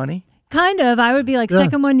 Is that funny? Kind of. I would be like, Yeah.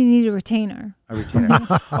 second one, you need a retainer. A retainer.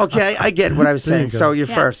 Okay, I get what I was There you saying. go. So you're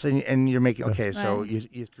Yeah. first, and you're making, okay, so Right.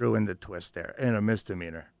 you threw in the twist there. And a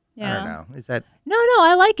misdemeanor. I Yeah. don't know. Is that, No,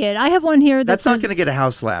 I like it. I have one here that that's not says- going to get a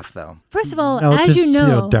house laugh, though. First of all, No, it's as just, you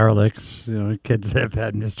know, derelicts, kids have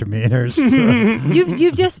had misdemeanors.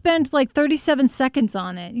 you've just spent like 37 seconds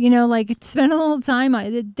on it. Like spend a little time on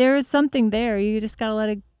it. There is something there. You just gotta let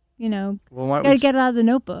it. Well, why don't Gotta we get it out of the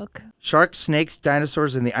notebook. Sharks, snakes,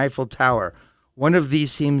 dinosaurs, and the Eiffel Tower. One of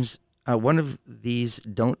these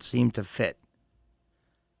don't seem to fit.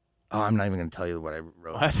 Oh, I'm not even going to tell you what I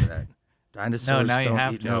wrote What? after that. Dinosaurs now you don't.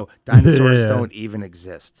 have to. No, dinosaurs Yeah. don't even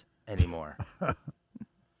exist anymore.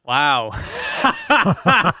 Wow.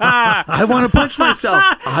 I want to punch myself.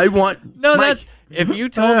 I want. No, Mike. that's if you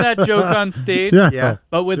told that joke on stage, Yeah.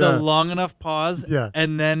 but with Yeah. a long enough pause, Yeah.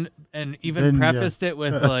 and even Then, yeah. prefaced it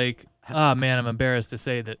with like, "Oh man, I'm embarrassed to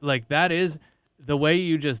say that." Like that is the way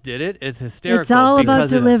you just did it. It's hysterical. It's all about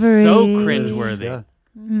because it's so delivery. cringeworthy. Yeah.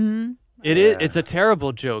 Hmm. It is. It's a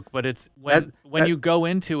terrible joke, but it's when That- you go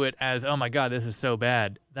into it as, "Oh my god, this is so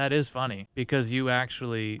bad." That is funny because you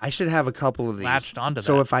actually I should have a couple of these. latched onto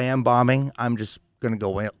So that. if I am bombing, I'm just going to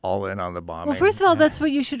go all in on the bombing. Well, first of all, that's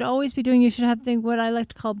what you should always be doing. You should have what I like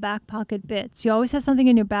to call back pocket bits. You always have something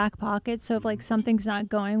in your back pocket. So if like something's not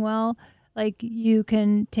going well, like you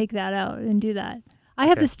can take that out and do that. I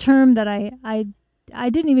have this term that I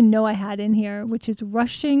didn't even know I had in here, which is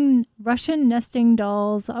Russian nesting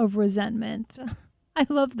dolls of resentment. I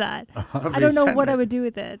love that. I don't know what I would do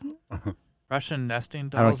with it. Russian nesting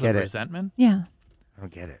I don't dolls get of it. resentment? Yeah. I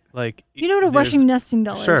don't get it. Like You know what a there's- Russian nesting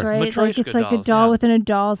doll Sure. is, right? Like Matryoshka it's like dolls, a doll yeah. within a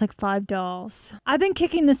doll. It's like 5 dolls. I've been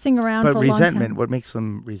kicking this thing around But for a long resentment, time. what makes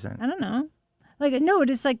them resent? I don't know. Like no,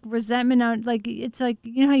 it's like resentment out. Like it's like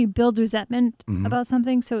you know how you build resentment about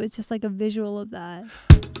something. So it's just like a visual of that.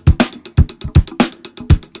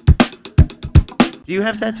 Do you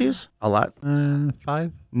have tattoos? A lot?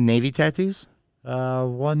 5. Navy tattoos?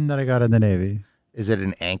 One that I got in the Navy. Is it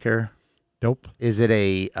an anchor? Nope. Is it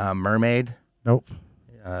a mermaid? Nope.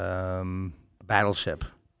 A battleship?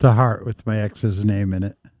 The heart with my ex's name in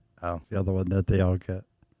it. Oh, It's the other one that they all get.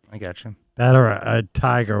 I got you. That or a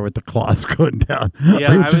tiger with the claws going down.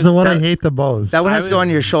 Yeah, which I is was- the one I that- hate the most. That one I has to go was- on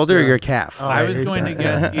your shoulder or yeah. your calf. Oh, I I was hate going to that.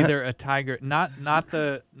 guess either a tiger, not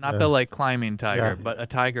the like climbing tiger, Yeah. but a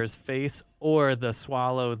tiger's face, or the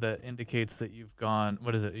swallow that indicates that you've gone.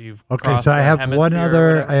 What is it? You've Okay, crossed so I the have hemisphere one or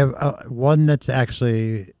other. whatever. I have one that's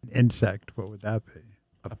actually insect. What would that be?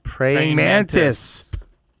 A praying mantis.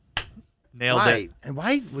 Nailed Why? it. And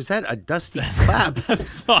why was that a dusty clap?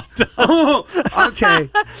 Sawdust. Oh, okay.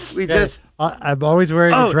 We just. I'm always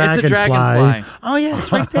wearing Oh, a dragonfly. it's a dragonfly. Oh yeah,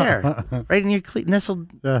 it's right there, right in your nestled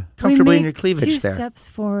Yeah, comfortably in We your make cleavage 2 there. steps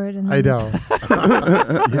forward. And I then know.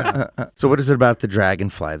 Yeah. So, what is it about the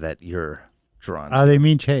dragonfly that you're drawn to? They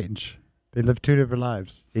mean change. They live 2 different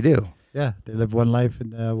lives. They do. Yeah, they live one life in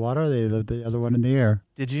the water. They live the other one in the air.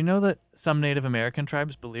 Did you know that some Native American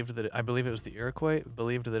tribes believed that, I believe it was the Iroquois,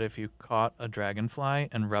 believed that if you caught a dragonfly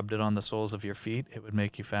and rubbed it on the soles of your feet, it would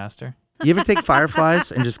make you faster? You ever take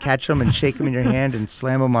fireflies and just catch them and shake them in your hand and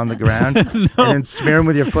slam them on the ground and then smear them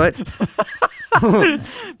with your foot?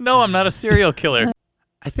 No, I'm not a serial killer.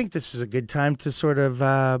 I think this is a good time to sort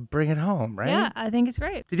of bring it home, right? Yeah, I think it's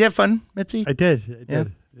great. Did you have fun, Mitzi? I did. Yeah.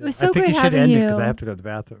 It was so I think great you should having end it you. because I have to go to the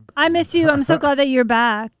bathroom. I miss you. I'm so glad that you're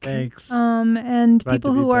back. Thanks. And Glad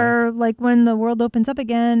people to be who are like when the world opens up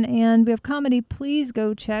again and we have comedy, please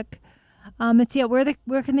go check. Mitzi,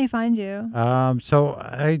 where can they find you? So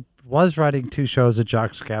I was writing 2 shows at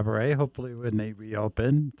Jocks Cabaret. Hopefully, when they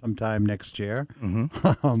reopen sometime next year,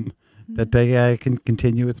 that they can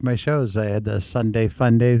continue with my shows. I had the Sunday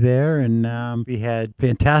Fun Day there, and we had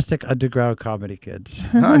fantastic underground comedy kids.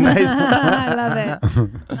 Oh, nice. I love it.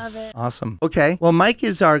 Love it. Awesome. Okay. Well, Mike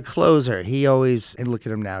is our closer. He always, and look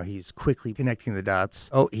at him now. He's quickly connecting the dots.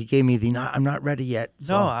 Oh, he gave me the, I'm not ready yet.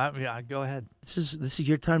 So Yeah, go ahead. this is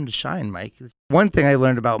your time to shine, Mike. One thing I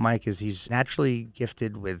learned about Mike is he's naturally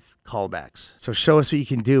gifted with callbacks. So show us what you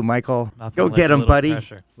can do, Michael. Nothing Go like get a him, little buddy.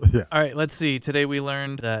 pressure. Yeah. All right, let's see. Today we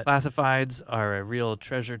learned that classifieds are a real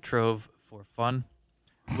treasure trove for fun.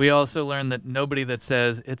 We also learned that nobody that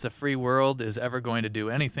says it's a free world is ever going to do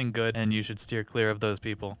anything good, and you should steer clear of those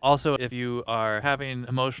people. Also, if you are having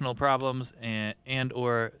emotional problems and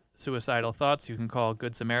or suicidal thoughts, you can call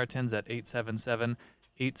Good Samaritans at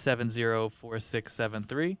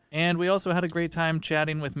 870-4673. And we also had a great time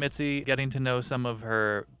chatting with Mitzi, getting to know some of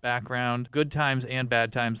her background, good times and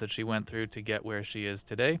bad times that she went through to get where she is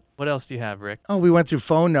today. What else do you have, Rick? Oh, we went through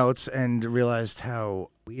phone notes and realized how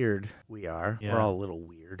weird we are. Yeah. We're all a little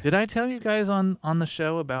weird. Did I tell you guys on the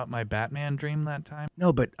show about my Batman dream that time?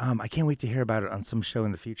 No, but I can't wait to hear about it on some show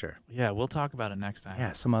in the future. Yeah, we'll talk about it next time.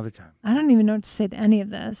 Yeah, some other time. I don't even know what to say to any of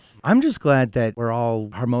this. I'm just glad that we're all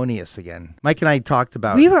harmonious again. Mike and I talked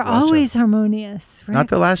about We were the last show. always harmonious, right? Not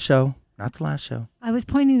the last show. Not the last show. I was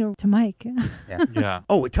pointing to Mike. Yeah.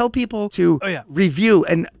 Oh, tell people to review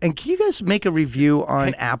and can you guys make a review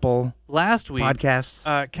on Apple Last week,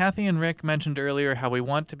 Podcasts? Kathy and Rick mentioned earlier how we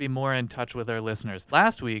want to be more in touch with our listeners.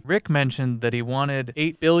 Last week, Rick mentioned that he wanted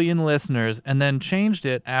 8 billion listeners and then changed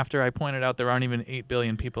it after I pointed out there aren't even 8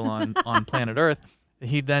 billion people on planet Earth.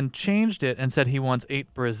 He then changed it and said he wants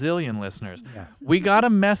 8 Brazilian listeners. Yeah. We got a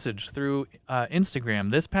message through Instagram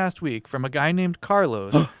this past week from a guy named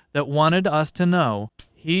Carlos that wanted us to know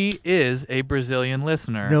he is a Brazilian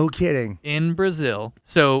listener No kidding. in Brazil.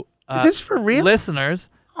 So Is this for real? listeners,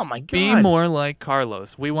 Oh my god. be more like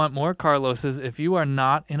Carlos. We want more Carloses. If you are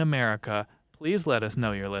not in America, please let us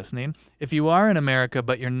know you're listening. If you are in America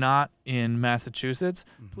but you're not in Massachusetts,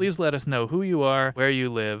 please let us know who you are, where you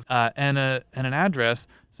live, and an address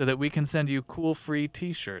so that we can send you cool free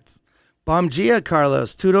T-shirts. Bom dia,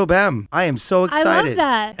 Carlos. Tudo bem. I am so I excited. love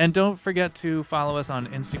that. And don't forget to follow us on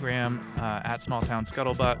Instagram at Small Town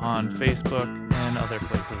Scuttlebutt, on Facebook, and other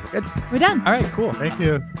places. We're done. All right, cool. Thank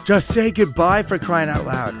you. Just say goodbye for crying out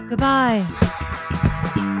loud. Goodbye.